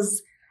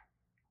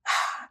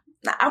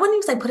wouldn't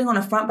even say putting on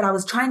a front, but I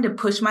was trying to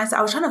push myself.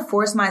 I was trying to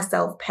force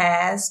myself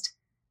past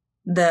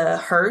the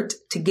hurt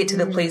to get to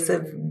the place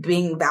of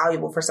being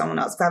valuable for someone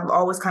else. Cause I've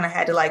always kind of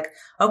had to like,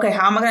 okay,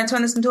 how am I going to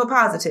turn this into a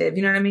positive?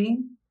 You know what I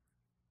mean?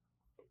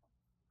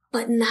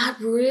 But not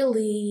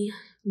really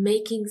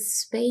making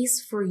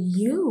space for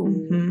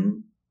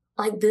you.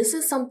 Like, this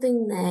is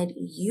something that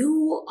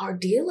you are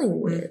dealing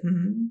with.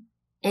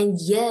 And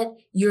yet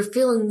you're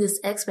feeling this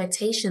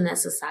expectation that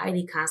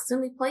society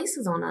constantly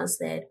places on us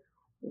that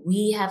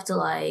we have to,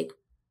 like,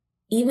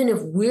 even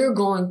if we're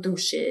going through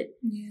shit,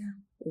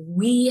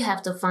 we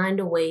have to find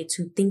a way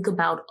to think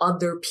about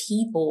other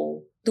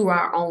people through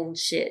our own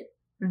shit.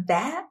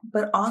 That,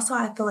 but also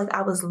I feel like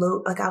I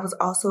was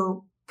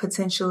also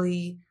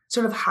potentially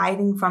sort of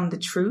hiding from the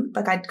truth.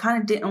 Like, I kind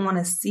of didn't want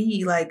to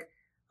see like,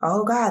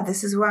 oh God,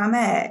 this is where I'm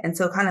at. And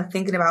so kind of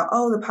thinking about,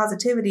 the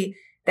positivity,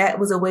 that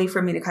was a way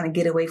for me to kind of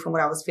get away from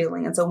what I was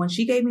feeling. And so when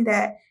she gave me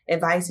that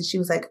advice and she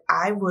was like,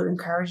 I would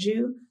encourage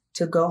you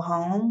to go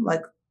home.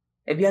 Like,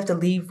 if you have to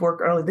leave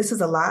work early, this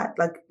is a lot.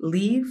 Like,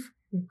 leave,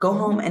 go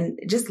home and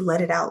just let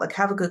it out. Like,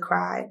 have a good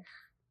cry.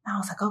 And I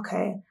was like,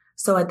 okay.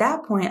 So at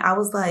that point, I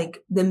was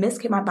like,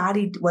 my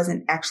body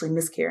wasn't actually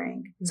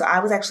miscarrying. So I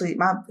was actually,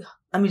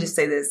 let me just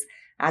say this.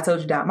 I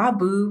told you that my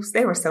boobs,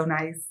 they were so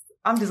nice.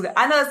 I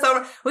know it's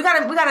so, we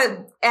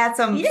gotta add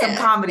some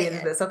comedy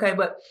into this. Okay.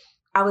 But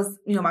I was,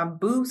 my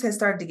boobs had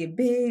started to get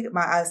big.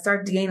 I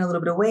started to gain a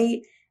little bit of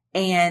weight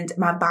and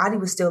my body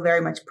was still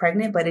very much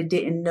pregnant, but it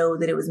didn't know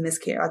that it was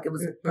miscarriage. Like, it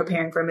was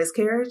preparing for a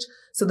miscarriage.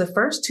 So the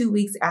first 2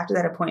 weeks after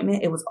that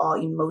appointment, it was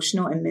all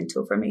emotional and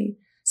mental for me.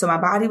 So my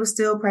body was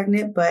still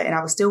pregnant, and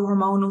I was still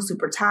hormonal,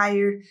 super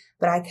tired,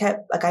 but I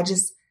kept, like,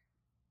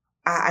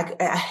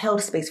 I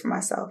held space for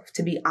myself,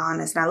 to be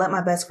honest. And I let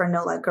my best friend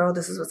know, like, girl,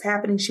 this is what's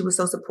happening. She was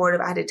so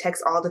supportive. I had to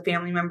text all the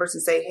family members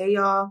and say, hey,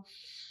 y'all,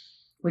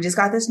 we just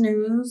got this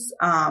news.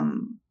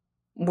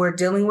 We're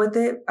dealing with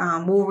it.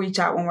 We'll reach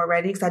out when we're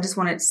ready. Because I just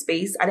wanted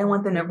space. I didn't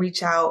want them to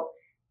reach out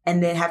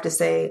and then have to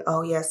say,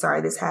 oh, yeah,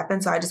 sorry, this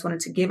happened. So I just wanted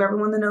to give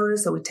everyone the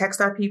notice. So we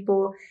text our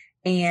people.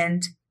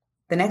 And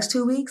the next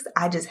 2 weeks,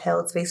 I just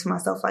held space for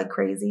myself like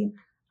crazy.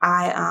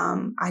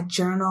 I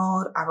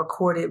journaled. I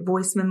recorded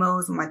voice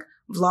memos and like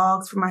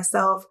vlogs for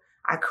myself.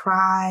 I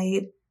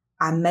cried.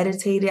 I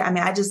meditated. I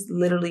mean, I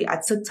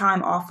took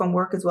time off from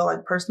work as well,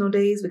 like personal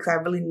days, because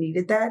I really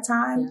needed that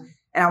time. Yeah.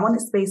 And I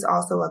wanted space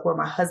also, like, where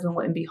my husband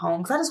wouldn't be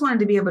home. Because I just wanted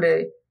to be able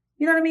to,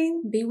 you know what I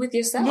mean? Be with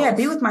yourself. Yeah,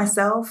 be with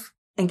myself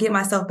and get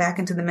myself back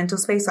into the mental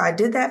space. So I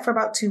did that for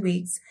about 2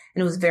 weeks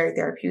and it was very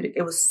therapeutic.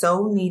 It was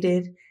so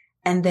needed.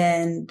 And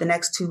then the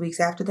next 2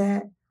 weeks after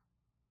that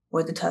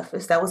were the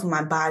toughest. That was when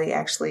my body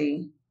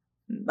actually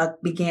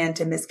began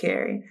to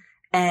miscarry.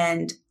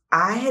 And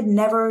I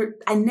never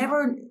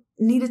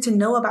needed to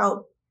know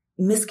about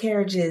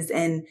miscarriages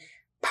and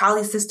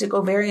polycystic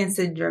ovarian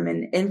syndrome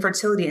and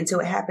infertility until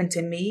it happened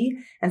to me.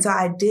 And so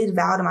I did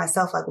vow to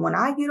myself, like, when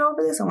I get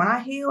over this and when I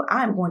heal,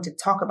 I'm going to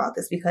talk about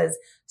this because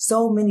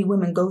so many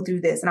women go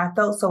through this. And I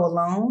felt so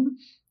alone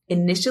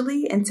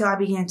initially until I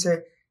began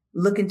to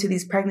look into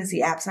these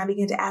pregnancy apps and I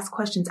began to ask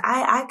questions.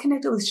 I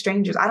connected with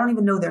strangers. I don't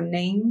even know their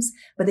names,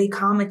 but they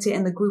commented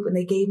in the group and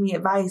they gave me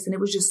advice. And it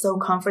was just so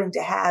comforting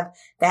to have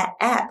that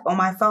app on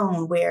my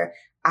phone where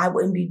I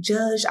wouldn't be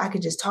judged. I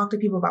could just talk to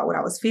people about what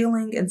I was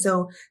feeling. And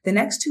so the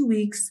next 2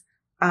 weeks,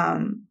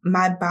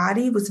 my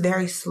body was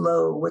very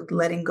slow with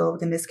letting go of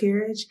the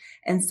miscarriage.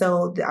 And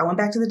so I went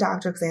back to the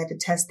doctor because I had to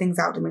test things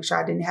out to make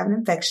sure I didn't have an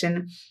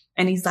infection.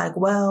 And he's like,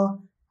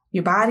 well,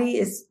 your body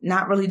is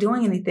not really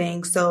doing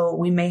anything. So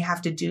we may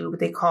have to do what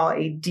they call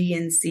a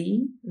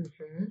DNC,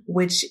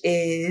 which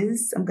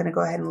is, I'm going to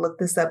go ahead and look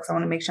this up because I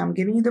want to make sure I'm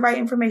giving you the right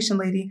information,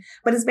 lady.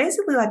 But it's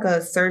basically like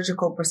a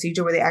surgical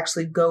procedure where they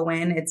actually go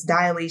in. It's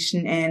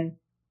dilation and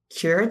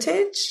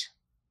curettage.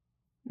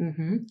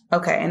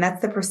 Okay. And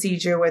that's the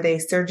procedure where they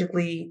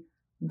surgically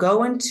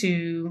go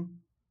into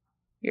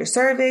your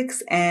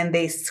cervix and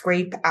they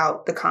scrape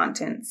out the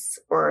contents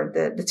or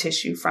the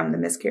tissue from the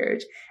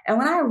miscarriage. And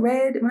when I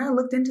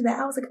looked into that,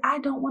 I was like, I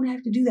don't want to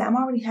have to do that. I'm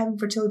already having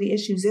fertility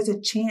issues. There's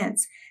a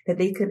chance that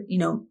they could,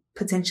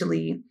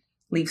 potentially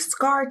leave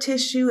scar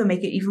tissue and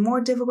make it even more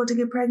difficult to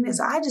get pregnant.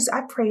 So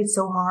I prayed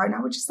so hard and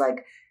I was just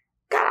like,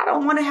 God, I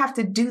don't want to have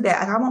to do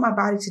that. Like, I want my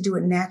body to do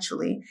it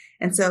naturally.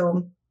 And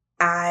so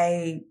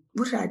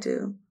what did I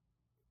do?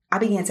 I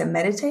began to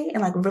meditate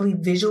and like really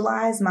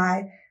visualize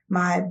my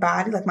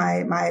body, like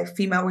my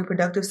female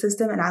reproductive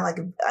system. And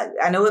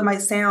I know it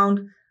might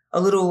sound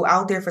a little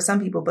out there for some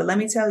people, but let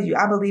me tell you,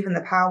 I believe in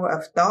the power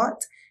of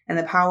thought and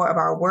the power of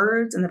our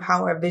words and the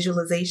power of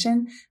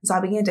visualization. So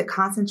I began to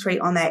concentrate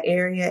on that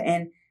area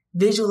and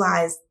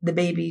visualize the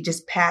baby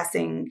just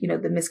passing,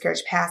 the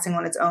miscarriage passing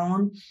on its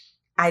own.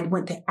 I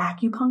went to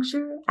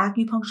acupuncture.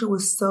 Acupuncture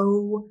was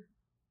so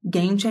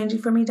game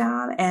changing for me,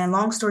 Dom. And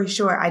long story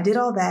short, I did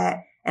all that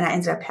and I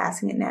ended up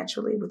passing it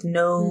naturally with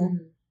no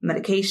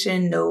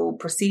medication, no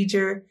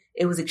procedure.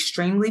 It was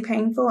extremely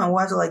painful. And we'll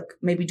have to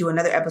maybe do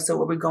another episode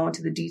where we go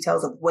into the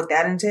details of what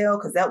that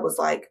entailed. Cause that was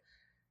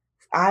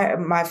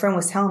my friend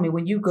was telling me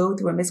when you go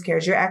through a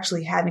miscarriage, you're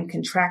actually having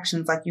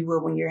contractions like you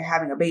would when you're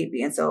having a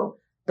baby. And so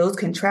those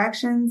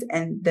contractions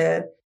and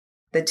the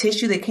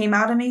tissue that came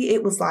out of me,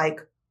 it was like,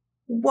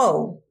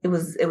 whoa, it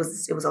was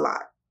a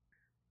lot.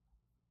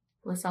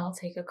 Let's all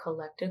take a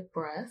collective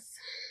breath.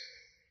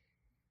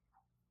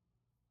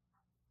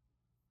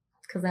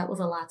 Because that was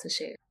a lot to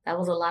share. That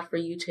was a lot for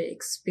you to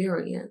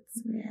experience.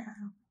 Yeah.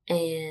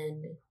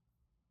 And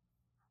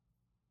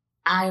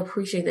I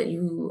appreciate that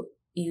you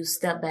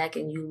step back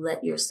and you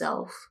let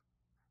yourself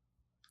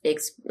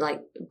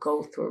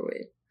go through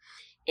it.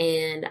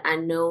 And I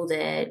know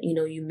that,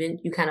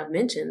 you kind of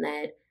mentioned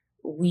that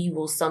we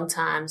will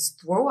sometimes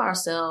throw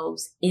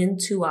ourselves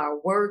into our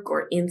work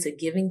or into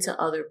giving to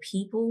other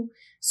people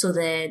so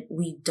that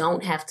we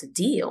don't have to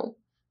deal.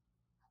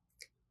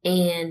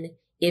 And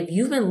if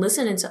you've been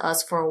listening to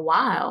us for a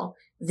while,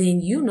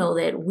 then you know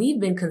that we've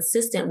been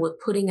consistent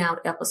with putting out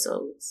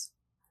episodes.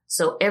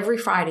 So every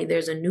Friday,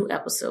 there's a new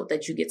episode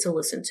that you get to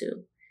listen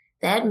to.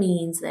 That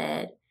means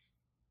that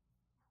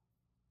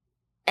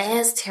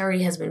as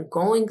Terry has been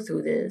going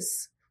through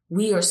this,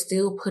 we are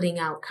still putting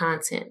out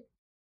content.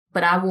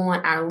 But I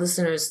want our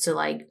listeners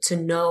to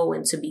know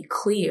and to be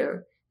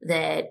clear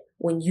that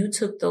when you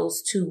took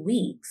those 2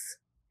 weeks,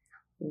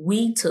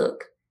 we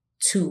took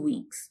 2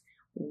 weeks.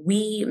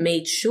 We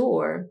made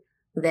sure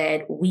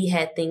that we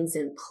had things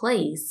in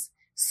place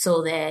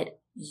so that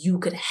you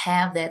could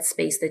have that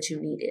space that you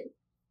needed.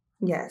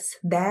 Yes,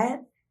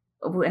 that,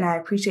 and I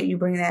appreciate you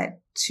bringing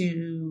that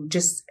to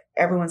just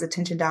everyone's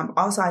attention, Dom.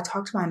 Also, I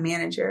talked to my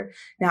manager.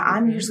 Now,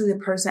 I'm usually the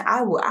person,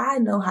 I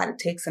know how to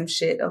take some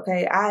shit,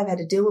 okay? I've had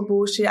to deal with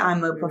bullshit.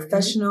 I'm a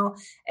professional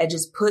at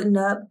just putting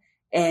up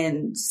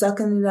and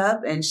sucking it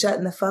up and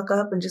shutting the fuck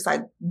up and just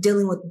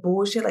dealing with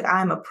bullshit.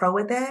 I'm a pro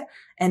at that.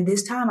 And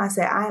this time I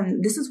said,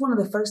 this is one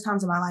of the first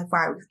times in my life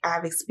where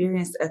I've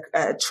experienced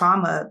a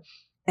trauma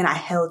and I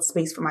held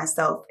space for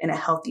myself in a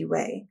healthy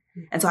way.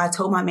 And so I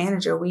told my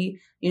manager,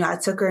 I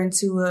took her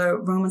into a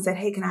room and said,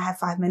 hey, can I have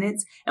 5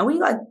 minutes? And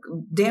we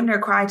damn near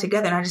cried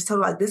together. And I just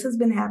told her this has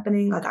been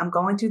happening. I'm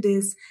going through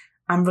this.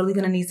 I'm really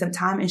going to need some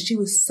time. And she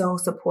was so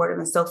supportive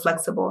and so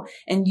flexible.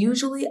 And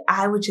usually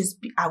I would just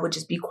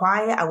be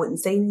quiet. I wouldn't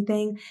say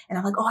anything. And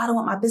I'm like, oh, I don't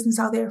want my business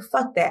out there.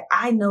 Fuck that.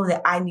 I know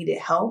that I needed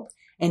help.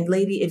 And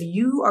lady, if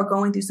you are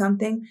going through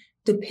something,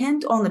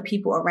 depend on the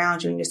people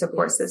around you and your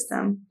support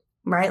system,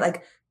 right?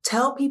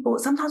 tell people,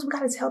 sometimes we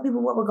got to tell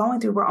people what we're going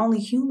through. We're only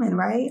human,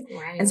 right?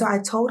 And so I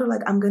told her,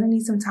 like, I'm going to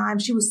need some time.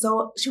 She was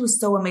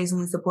so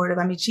amazingly supportive.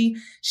 I mean,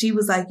 she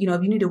was like, you know,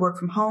 if you need to work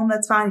from home,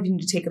 that's fine. If you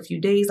need to take a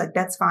few days, like,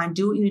 that's fine.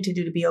 Do what you need to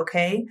do to be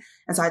okay.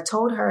 And so I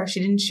told her, she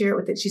didn't share it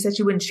with it. She said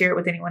she wouldn't share it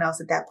with anyone else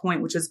at that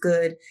point, which was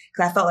good.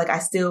 Cause I felt like I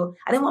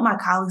didn't want my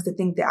colleagues to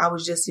think that I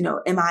was just, you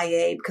know,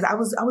 MIA, because I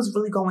was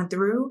really going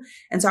through.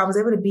 And so I was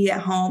able to be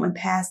at home and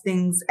pass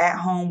things at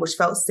home, which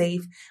felt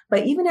safe.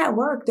 But even at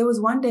work, there was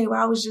one day where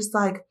I was just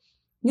like,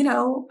 you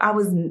know, I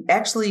was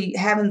actually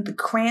having the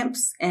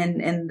cramps and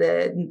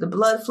the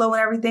blood flow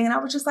and everything. And I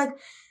was just like,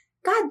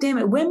 God damn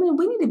it, women,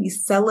 we need to be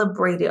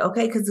celebrated,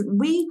 okay? Because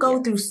we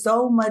go through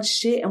so much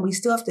shit and we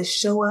still have to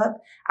show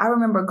up. I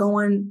remember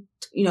going,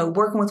 you know,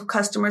 working with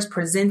customers,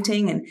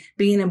 presenting and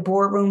being in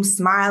boardrooms,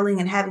 smiling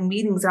and having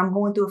meetings. And I'm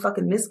going through a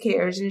fucking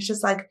miscarriage. And it's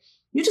just like,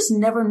 you just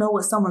never know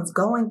what someone's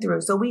going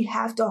through. So we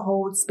have to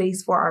hold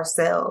space for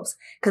ourselves.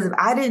 Because if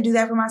I didn't do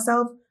that for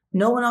myself,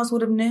 no one else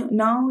would have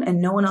known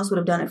and no one else would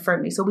have done it for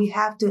me. So we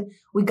got to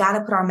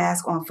put our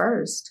mask on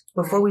first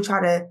before we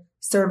try to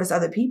service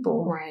other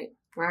people.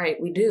 Right.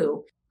 We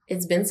do.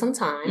 It's been some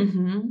time.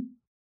 Mm-hmm.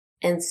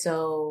 And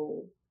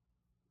so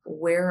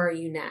where are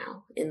you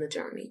now in the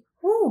journey?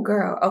 Oh,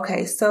 girl.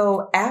 Okay.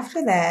 So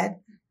after that,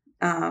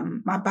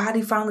 my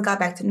body finally got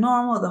back to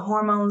normal. The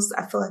hormones,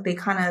 I feel like they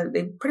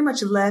pretty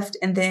much left.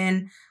 And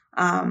then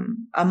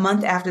a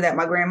month after that,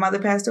 my grandmother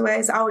passed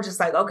away. So I was just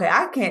like, okay,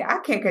 I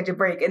can't catch a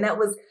break. And it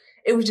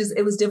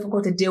was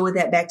difficult to deal with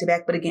that back to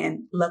back. But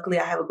again, luckily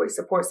I have a great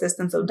support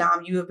system. So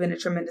Dom, you have been a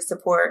tremendous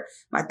support,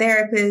 my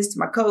therapist,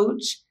 my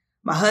coach,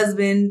 my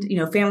husband, you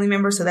know, family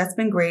members. So that's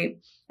been great.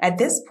 At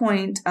this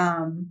point,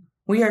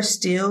 we are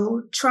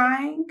still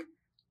trying,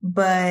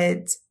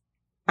 but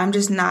I'm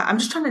just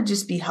trying to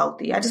just be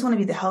healthy. I just want to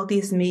be the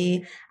healthiest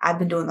me. I've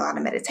been doing a lot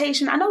of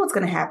meditation. I know what's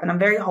going to happen. I'm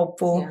very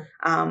hopeful.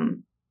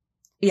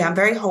 Yeah, I'm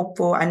very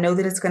hopeful. I know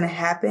that it's going to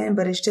happen,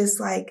 but it's just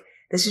like,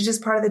 this is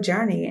just part of the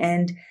journey.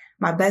 And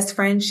my best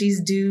friend,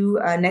 she's due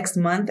next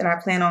month, and I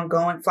plan on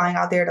flying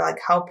out there to like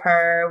help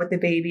her with the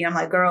baby. I'm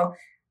like, girl,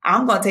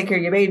 I'm going to take care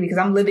of your baby because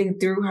I'm living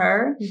through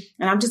her.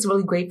 And I'm just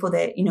really grateful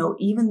that, you know,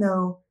 even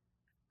though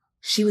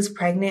she was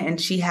pregnant and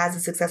she has a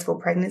successful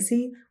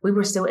pregnancy, we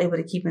were still able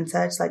to keep in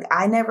touch. Like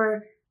I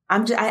never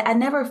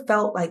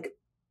felt like,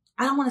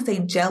 I don't want to say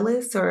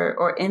jealous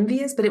or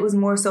envious, but it was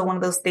more so one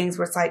of those things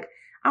where it's like,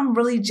 I'm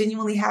really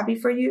genuinely happy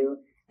for you.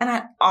 And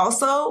I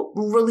also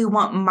really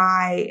want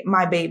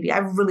my baby. I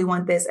really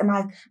want this. And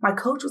my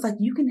coach was like,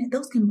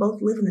 those can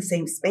both live in the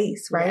same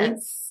space, right?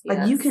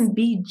 Like you can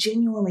be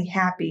genuinely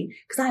happy,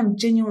 because I am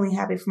genuinely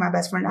happy for my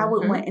best friend. I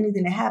wouldn't want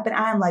anything to happen.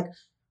 I am like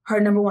her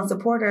number one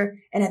supporter.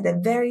 And at the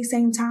very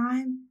same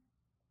time,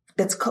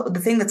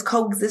 the thing that's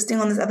coexisting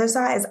on this other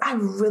side is I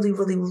really,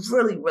 really,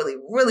 really, really,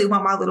 really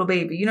want my little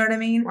baby. You know what I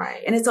mean?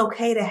 Right. And it's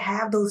okay to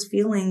have those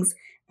feelings.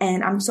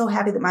 And I'm so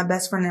happy that my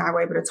best friend and I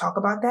were able to talk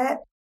about that.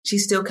 She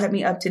still kept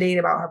me up to date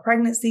about her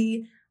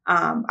pregnancy.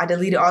 I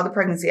deleted all the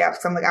pregnancy apps.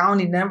 So I'm like, I don't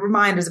need no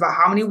reminders about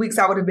how many weeks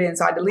I would have been.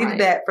 So I deleted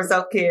that for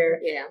self-care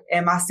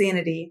and my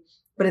sanity.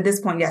 But at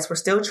this point, yes, we're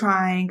still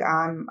trying.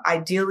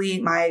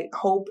 Ideally, my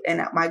hope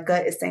and my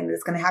gut is saying that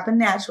it's going to happen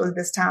naturally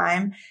this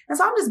time. And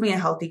so I'm just being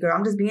healthy, girl.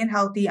 I'm just being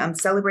healthy. I'm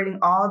celebrating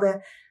all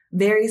the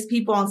various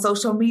people on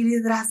social media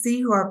that I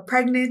see who are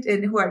pregnant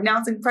and who are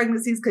announcing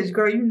pregnancies. Because,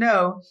 girl, you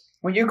know,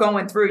 when you're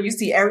going through, you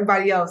see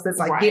everybody else that's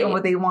like getting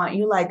what they want.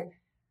 You're like,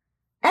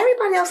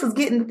 everybody else is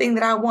getting the thing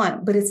that I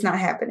want, but it's not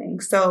happening.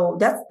 So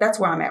that's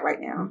where I'm at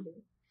right now.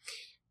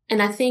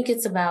 And I think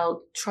it's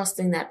about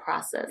trusting that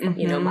process.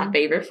 You know, my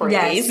favorite phrase.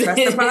 Yes, trust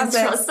the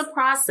process. Trust the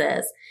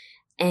process.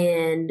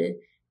 And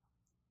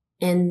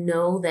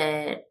know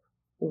that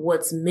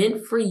what's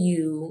meant for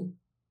you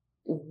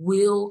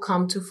will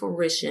come to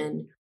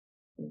fruition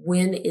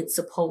when it's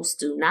supposed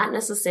to. Not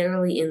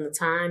necessarily in the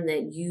time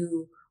that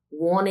you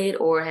wanted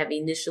or have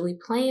initially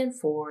planned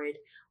for it,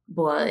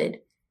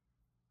 but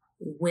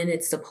when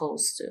it's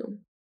supposed to.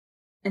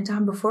 And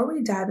Tom, before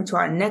we dive into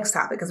our next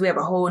topic, because we have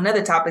a whole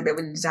another topic that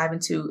we need to dive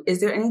into,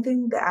 is there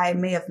anything that I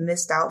may have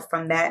missed out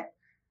from that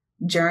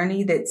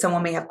journey that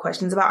someone may have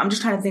questions about? I'm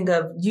just trying to think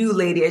of you,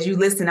 lady, as you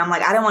listen. I'm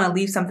like, I don't want to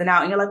leave something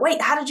out. And you're like,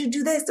 wait, how did you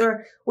do this?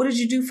 Or what did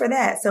you do for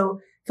that? So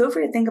feel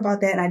free to think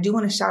about that. And I do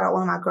want to shout out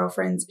one of my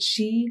girlfriends.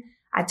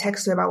 I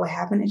texted her about what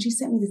happened, and she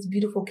sent me this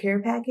beautiful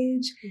care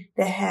package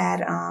that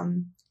had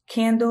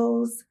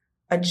candles,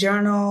 a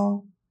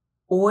journal,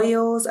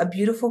 oils, a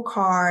beautiful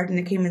card, and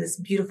it came in this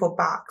beautiful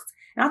box.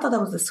 And I thought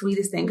that was the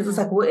sweetest thing, because it's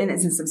like, what? And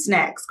it's in some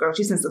snacks, girl.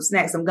 She sent some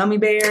snacks, some gummy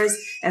bears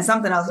and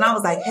something else. And I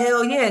was like,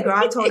 hell yeah, girl.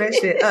 I tore that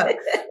shit up.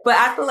 But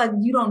I feel like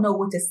you don't know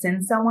what to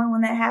send someone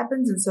when that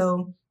happens. And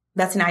so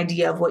that's an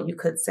idea of what you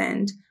could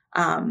send.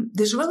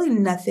 There's really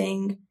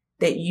nothing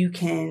that you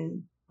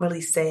can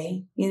really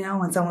say, you know,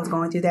 when someone's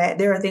going through that.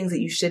 There are things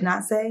that you should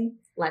not say.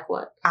 Like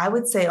what? I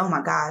would say, oh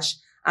my gosh.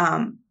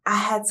 I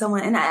had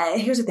someone,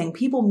 and here's the thing,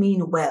 people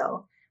mean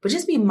well, but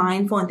just be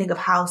mindful and think of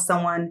how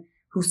someone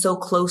who's so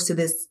close to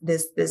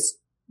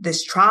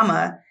this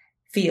trauma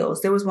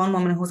feels. There was one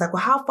woman who was like,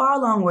 well, how far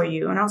along were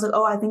you? And I was like,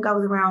 oh, I think I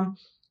was around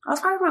I was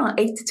probably around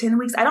 8 to 10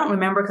 weeks. I don't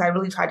remember because I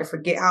really tried to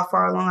forget how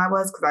far along I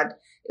was because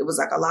it was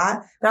like a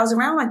lot. But I was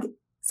around like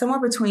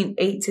somewhere between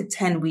 8 to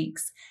 10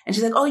 weeks. And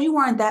she's like, oh, you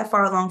weren't that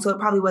far along, so it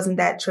probably wasn't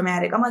that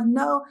traumatic. I'm like,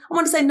 no. I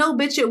want to say, no,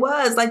 bitch, it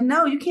was. Like,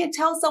 no, you can't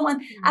tell someone.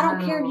 Wow. I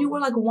don't care if you were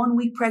like 1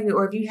 week pregnant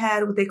or if you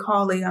had what they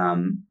call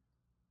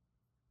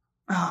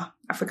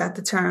I forgot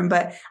the term,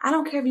 but I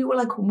don't care if you were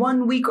like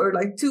 1 week or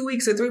like 2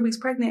 weeks or 3 weeks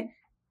pregnant.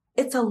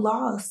 It's a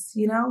loss,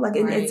 you know, like,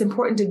 and it's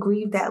important to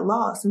grieve that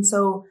loss. And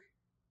so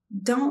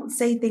don't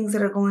say things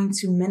that are going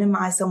to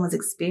minimize someone's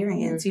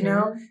experience. You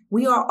know,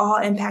 we are all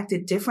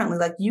impacted differently.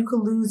 Like you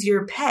could lose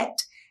your pet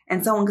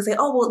and someone could say,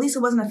 oh, well, at least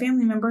it wasn't a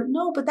family member.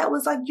 No, but that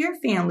was like your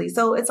family.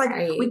 So it's like,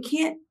 we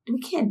can't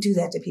do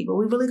that to people.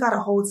 We really got to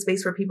hold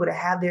space for people to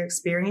have their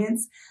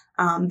experience.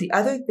 The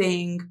other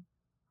thing,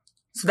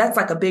 so that's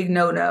like a big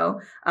no-no.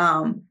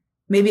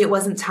 Maybe it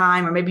wasn't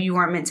time, or maybe you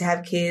weren't meant to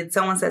have kids.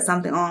 Someone said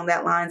something along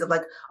that lines of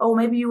like, oh,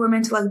 maybe you were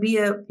meant to like be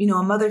a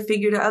mother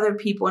figure to other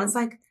people. And it's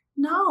like,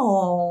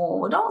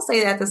 no, don't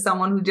say that to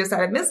someone who just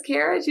had a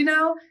miscarriage, you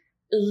know?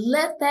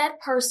 Let that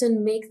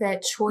person make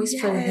that choice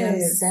for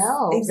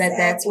themselves,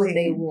 that's what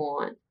they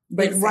want.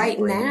 But right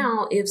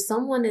now, if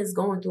someone is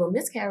going through a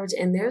miscarriage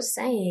and they're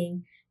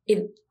saying,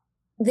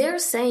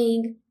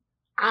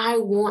 I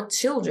want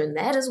children,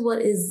 that's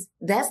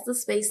the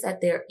space that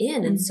they're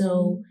in. And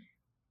so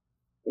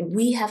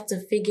we have to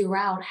figure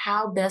out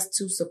how best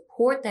to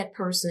support that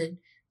person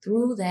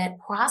through that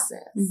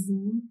process.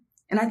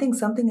 And I think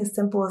something as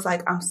simple as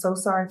like, I'm so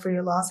sorry for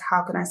your loss.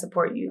 How can I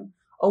support you?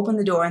 Open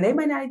the door. And they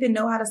might not even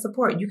know how to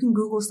support. You can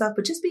Google stuff,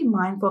 but just be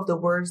mindful of the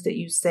words that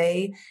you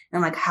say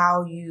and like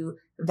how you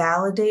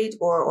validate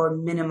or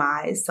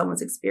minimize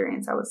someone's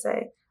experience, I would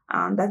say.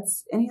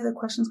 That's any other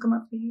questions come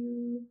up for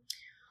you?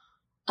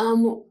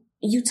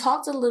 You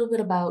talked a little bit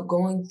about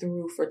going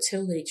through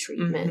fertility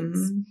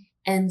treatments.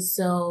 And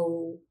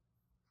so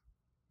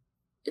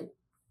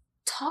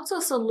talk to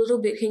us a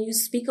little bit. Can you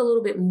speak a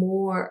little bit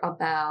more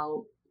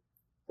about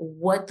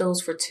what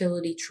those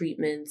fertility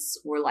treatments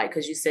were like?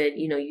 Because you said,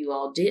 you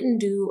all didn't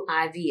do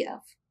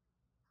IVF.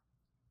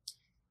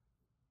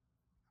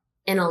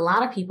 And a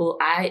lot of people,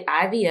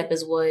 IVF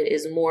is what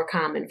is more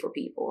common for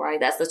people, right?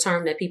 That's the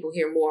term that people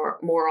hear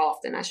more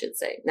often, I should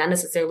say. Not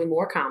necessarily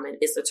more common.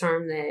 It's the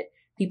term that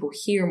people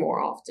hear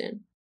more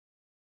often.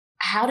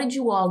 How did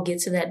you all get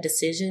to that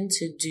decision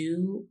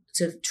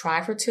to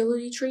try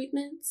fertility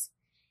treatments?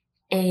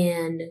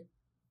 And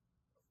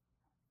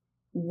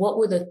what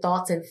were the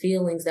thoughts and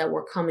feelings that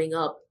were coming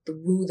up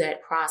through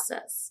that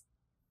process?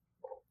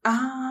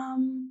 I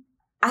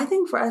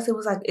think for us, it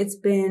was like,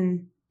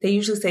 they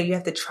usually say you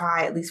have to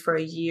try at least for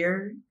a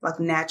year,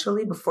 like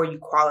naturally, before you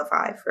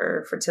qualify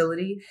for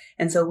fertility.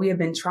 And so we have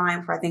been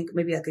trying for, I think,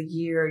 maybe like a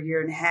year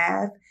and a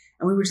half.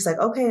 And we were just like,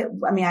 okay,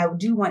 I mean, I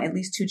do want at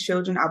least 2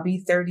 children. I'll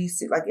be 30,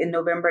 like in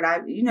November.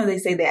 And they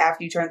say that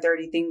after you turn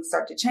 30, things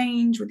start to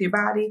change with your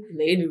body.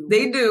 They do.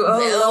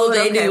 Oh,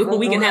 they do. Well,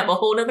 we can have a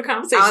whole other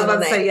conversation. I was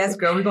about to say, yes,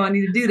 girl, we're going to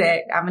need to do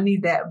that. I'm going to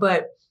need that.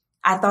 But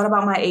I thought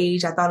about my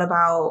age. I thought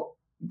about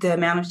the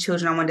amount of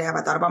children I wanted to have.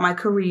 I thought about my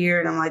career.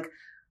 And I'm like,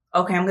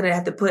 okay, I'm going to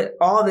have to put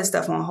all this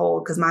stuff on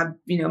hold because my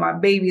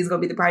baby is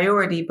going to be the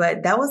priority.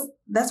 But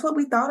that's what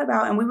we thought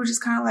about. And we were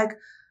just kind of like,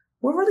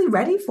 we're really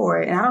ready for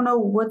it. And I don't know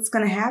what's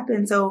going to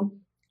happen. So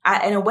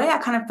in a way, I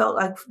kind of felt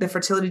like the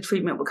fertility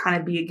treatment would kind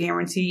of be a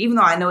guarantee, even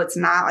though I know it's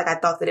not. Like I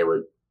thought that it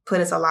would put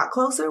us a lot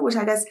closer, which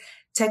I guess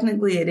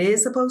technically it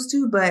is supposed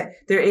to, but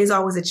there is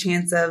always a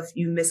chance of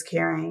you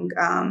miscarrying.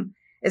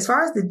 As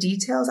far as the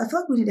details, I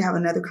feel like we need to have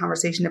another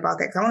conversation about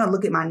that because I want to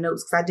look at my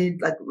notes because I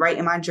did like write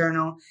in my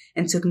journal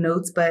and took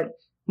notes, but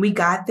we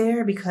got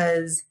there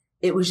because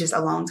it was just a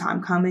long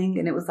time coming.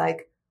 And it was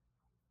like,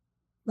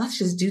 let's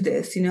just do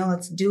this,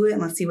 let's do it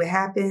and let's see what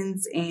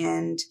happens.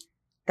 And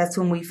that's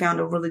when we found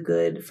a really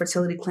good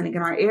fertility clinic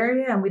in our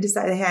area. And we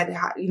decided they had,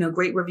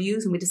 great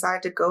reviews and we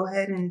decided to go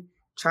ahead and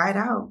try it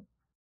out.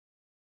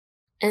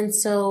 And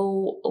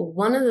so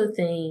one of the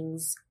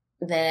things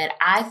that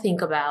I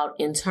think about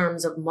in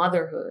terms of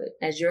motherhood,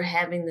 as you're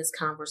having this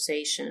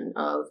conversation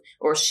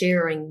or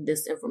sharing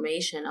this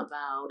information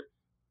about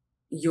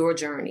your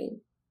journey,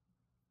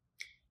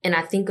 and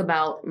I think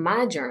about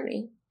my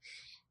journey,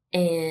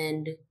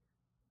 and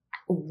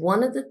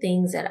one of the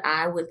things that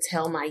I would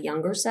tell my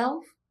younger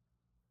self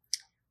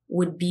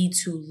would be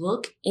to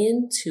look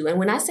into, and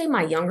when I say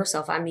my younger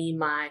self, I mean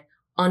my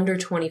under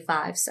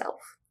 25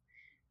 self,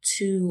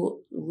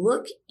 to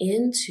look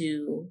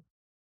into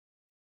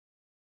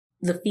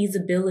the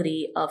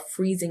feasibility of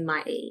freezing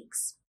my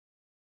eggs.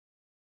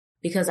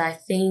 Because I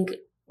think,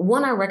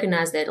 one, I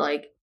recognize that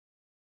like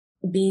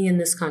being in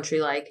this country,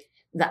 like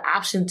the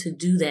option to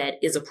do that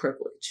is a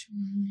privilege.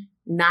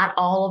 Not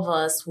all of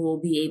us will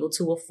be able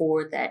to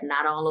afford that.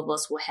 Not all of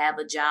us will have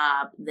a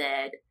job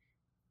that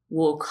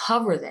will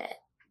cover that.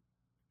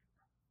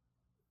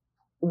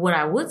 What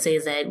I would say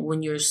is that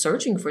when you're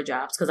searching for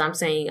jobs, because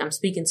I'm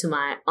speaking to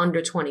my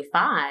under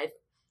 25,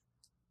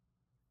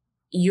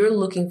 you're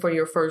looking for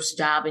your first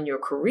job in your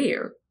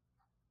career.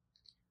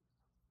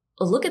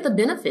 Look at the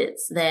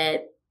benefits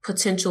that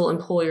potential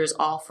employers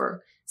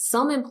offer.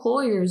 some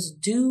employers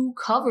do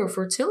cover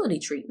fertility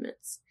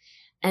treatments.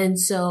 And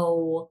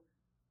so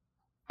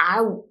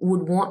I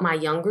would want my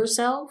younger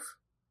self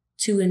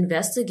to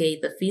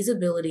investigate the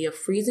feasibility of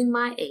freezing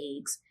my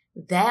eggs.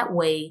 That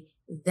way,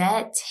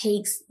 that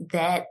takes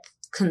that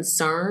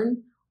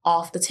concern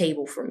off the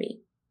table for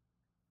me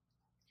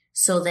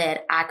so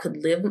that I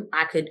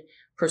could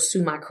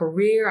pursue my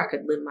career, I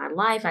could live my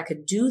life, I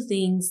could do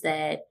things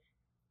that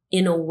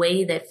in a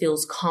way that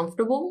feels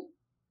comfortable.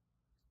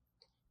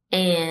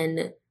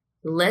 And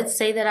let's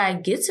say that I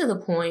get to the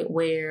point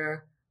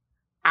where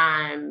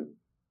I'm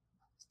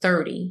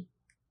 30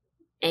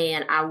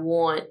 and I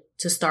want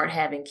to start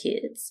having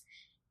kids.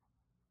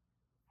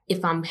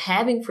 If I'm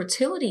having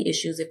fertility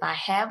issues, if I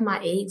have my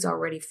eggs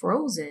already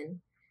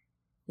frozen,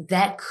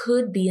 that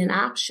could be an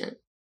option.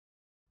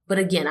 But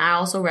again, I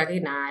also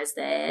recognize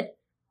that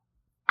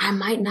I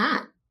might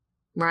not,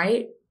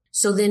 right?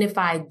 So then if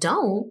I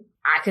don't,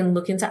 I can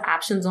look into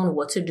options on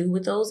what to do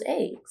with those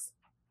eggs.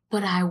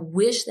 But I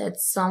wish that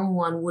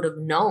someone would have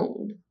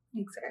known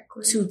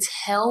to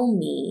tell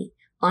me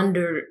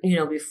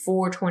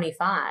before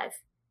 25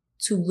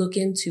 to look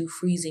into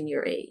freezing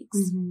your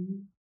eggs.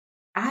 Mm-hmm.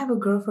 I have a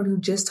girlfriend who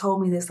just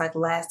told me this like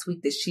last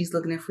week that she's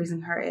looking at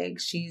freezing her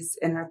eggs. She's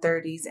in her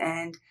 30s.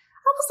 And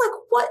I was like,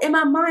 what? In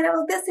my mind, I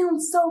was like, that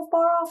sounds so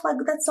far off. Like,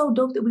 that's so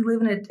dope that we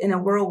live in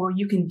a world where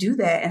you can do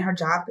that and her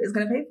job is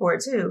going to pay for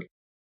it too.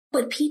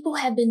 But people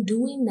have been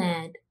doing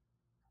that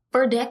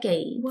for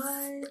decades.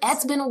 What?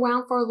 That's been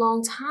around for a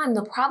long time.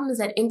 The problem is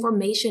that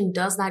information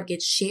does not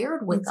get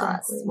shared with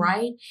us,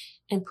 right?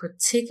 And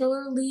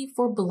particularly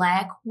for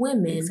Black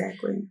women,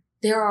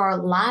 there are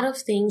a lot of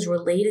things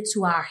related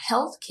to our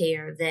health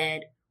care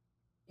that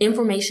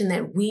information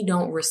that we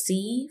don't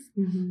receive,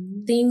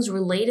 things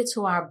related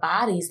to our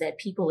bodies that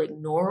people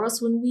ignore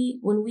us when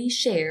we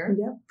share.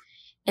 Yep.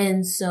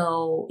 And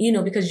so,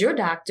 because your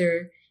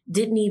doctor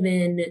didn't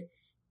even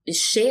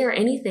share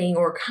anything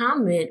or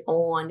comment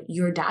on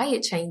your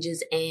diet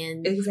changes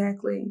and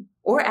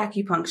or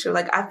acupuncture.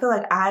 Like, I feel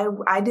like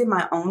I did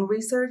my own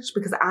research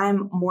because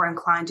I'm more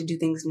inclined to do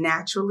things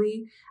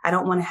naturally. I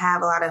don't want to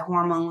have a lot of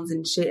hormones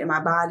and shit in my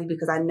body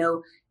because I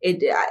know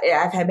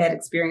I've had bad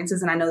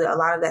experiences and I know that a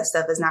lot of that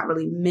stuff is not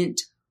really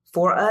meant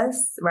for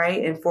us,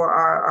 right? And for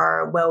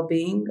our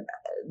well-being,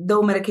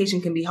 though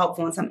medication can be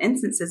helpful in some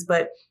instances,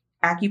 but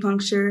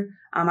acupuncture.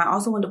 I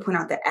also want to point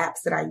out the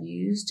apps that I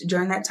used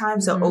during that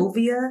time. So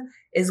Ovia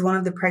is one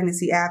of the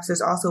pregnancy apps.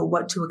 There's also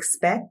What to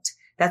Expect.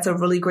 That's a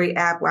really great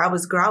app where I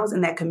was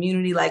in that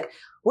community, like,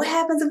 what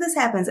happens if this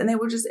happens? And they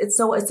were just, it's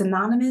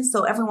anonymous.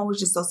 So everyone was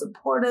just so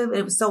supportive.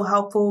 It was so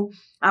helpful.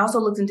 I also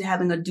looked into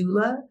having a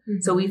doula.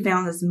 So we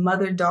found this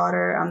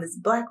mother-daughter, this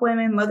Black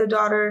women,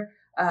 mother-daughter,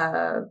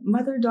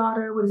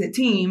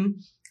 team.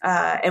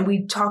 And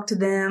we talked to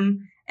them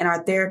and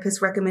our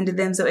therapist recommended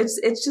them. So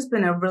it's just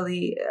been a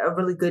really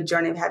good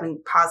journey of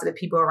having positive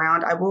people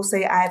around. I will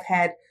say I've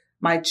had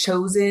my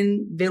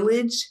chosen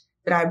village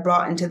that I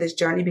brought into this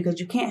journey because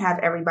you can't have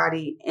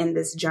everybody in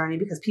this journey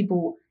because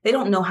people, they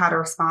don't know how to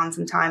respond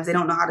sometimes. They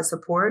don't know how to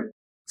support.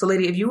 So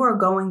lady, if you are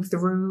going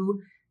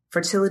through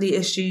fertility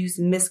issues,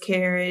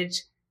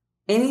 miscarriage,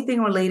 anything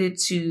related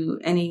to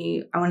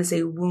any, I want to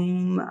say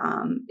womb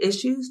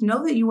issues,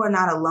 know that you are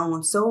not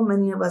alone. So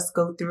many of us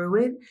go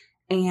through it,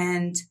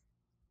 and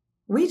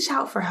reach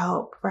out for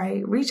help,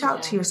 right? Reach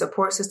out to your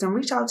support system,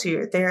 reach out to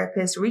your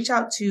therapist, reach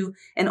out to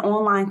an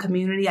online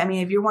community. I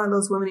mean, if you're one of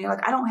those women, you're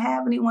like, I don't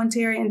have anyone,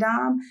 Terry and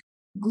Dom,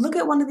 look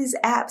at one of these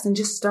apps and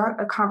just start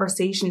a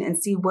conversation and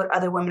see what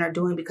other women are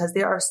doing, because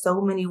there are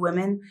so many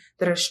women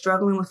that are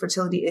struggling with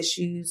fertility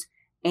issues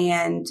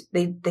and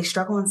they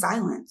struggle in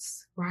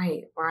silence.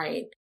 Right.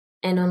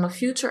 And on a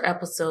future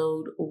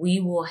episode, we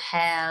will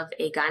have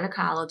a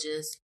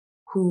gynecologist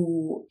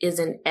who is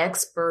an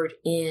expert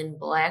in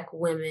Black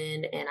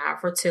women and our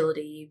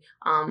fertility.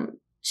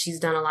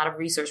 She's done a lot of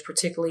research,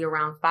 particularly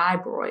around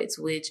fibroids,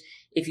 which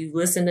if you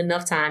listened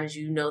enough times,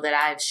 you know that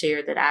I've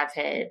shared that I've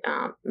had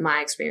my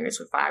experience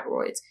with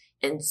fibroids,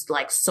 and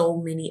like so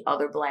many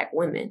other Black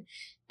women.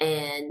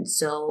 And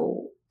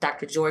so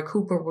Dr. Joy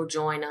Cooper will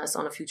join us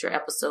on a future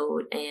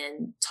episode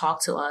and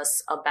talk to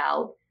us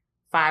about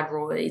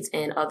fibroids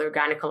and other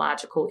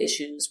gynecological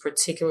issues,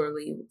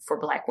 particularly for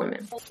Black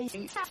women.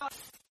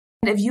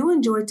 If you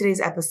enjoyed today's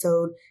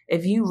episode,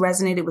 if you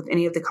resonated with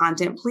any of the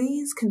content,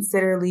 please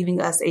consider leaving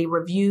us a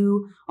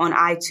review on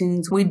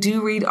iTunes. We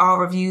do read all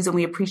reviews and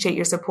we appreciate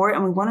your support,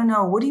 and we want to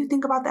know, what do you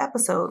think about the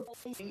episode?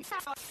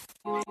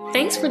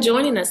 Thanks for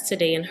joining us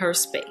today in Her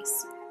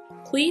Space.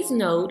 Please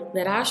note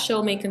that our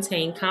show may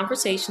contain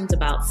conversations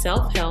about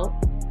self-help,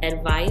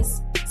 advice,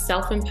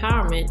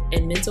 self-empowerment,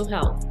 and mental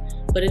health,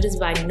 but it is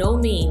by no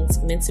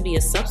means meant to be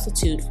a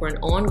substitute for an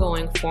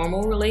ongoing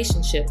formal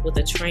relationship with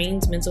a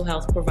trained mental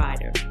health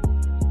provider.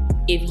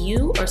 If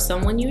you or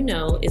someone you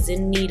know is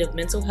in need of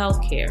mental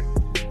health care,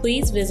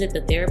 please visit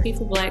the Therapy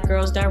for Black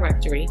Girls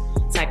directory,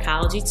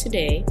 Psychology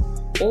Today,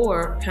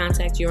 or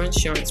contact your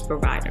insurance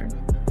provider.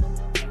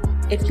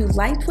 If you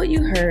liked what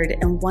you heard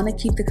and want to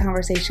keep the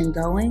conversation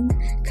going,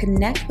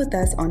 connect with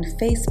us on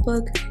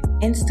Facebook,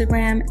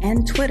 Instagram,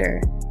 and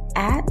Twitter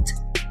at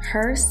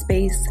Her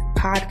Space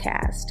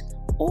Podcast,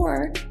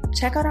 or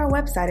check out our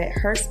website at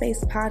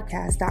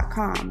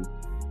herspacepodcast.com.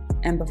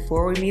 And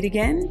before we meet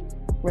again,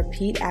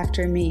 repeat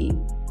after me.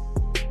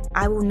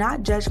 I will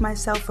not judge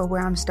myself for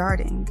where I'm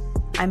starting.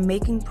 I'm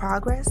making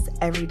progress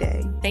every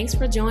day. Thanks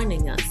for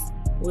joining us.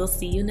 We'll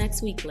see you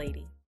next week,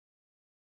 ladies.